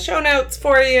things in the show notes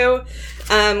for you.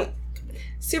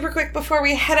 Super quick before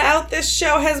we head out, this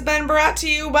show has been brought to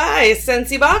you by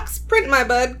Scentsy Box, Print My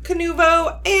Bud,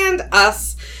 Canuvo, and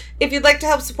us. If you'd like to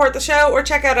help support the show or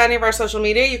check out any of our social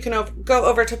media, you can go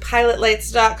over to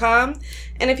pilotlights.com.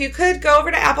 And if you could, go over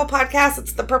to Apple Podcasts.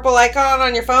 It's the purple icon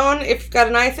on your phone if you've got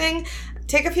an iThing.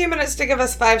 Take a few minutes to give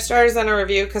us 5 stars and a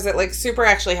review because it, like, super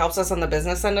actually helps us on the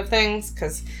business end of things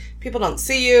because people don't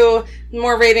see you. The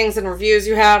more ratings and reviews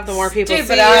you have, the more people see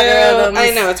you.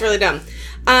 I know, it's really dumb.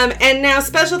 And now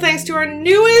special thanks to our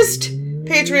newest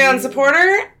Patreon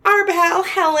supporter, our pal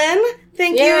Helen.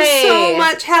 Thank you so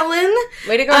much, Helen.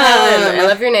 Way to go, Helen. I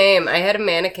love your name. I had a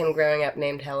mannequin growing up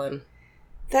named Helen.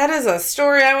 That is a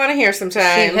story I want to hear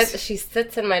sometimes. She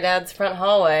sits in my dad's front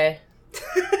hallway.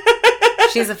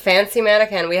 She's a fancy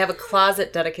mannequin. We have a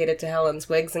closet dedicated to Helen's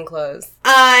wigs and clothes.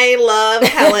 I love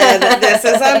Helen. This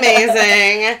is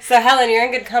amazing. So, Helen, you're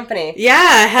in good company.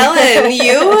 Yeah, Helen,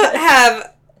 you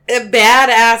have a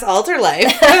badass altar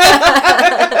life.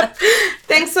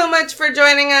 Thanks so much for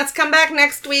joining us. Come back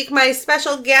next week. My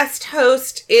special guest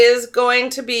host is going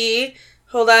to be,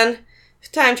 hold on,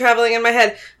 time traveling in my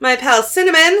head, my pal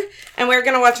Cinnamon, and we're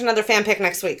going to watch another fan pick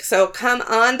next week. So come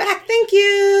on back. Thank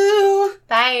you.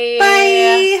 Bye.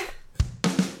 Bye.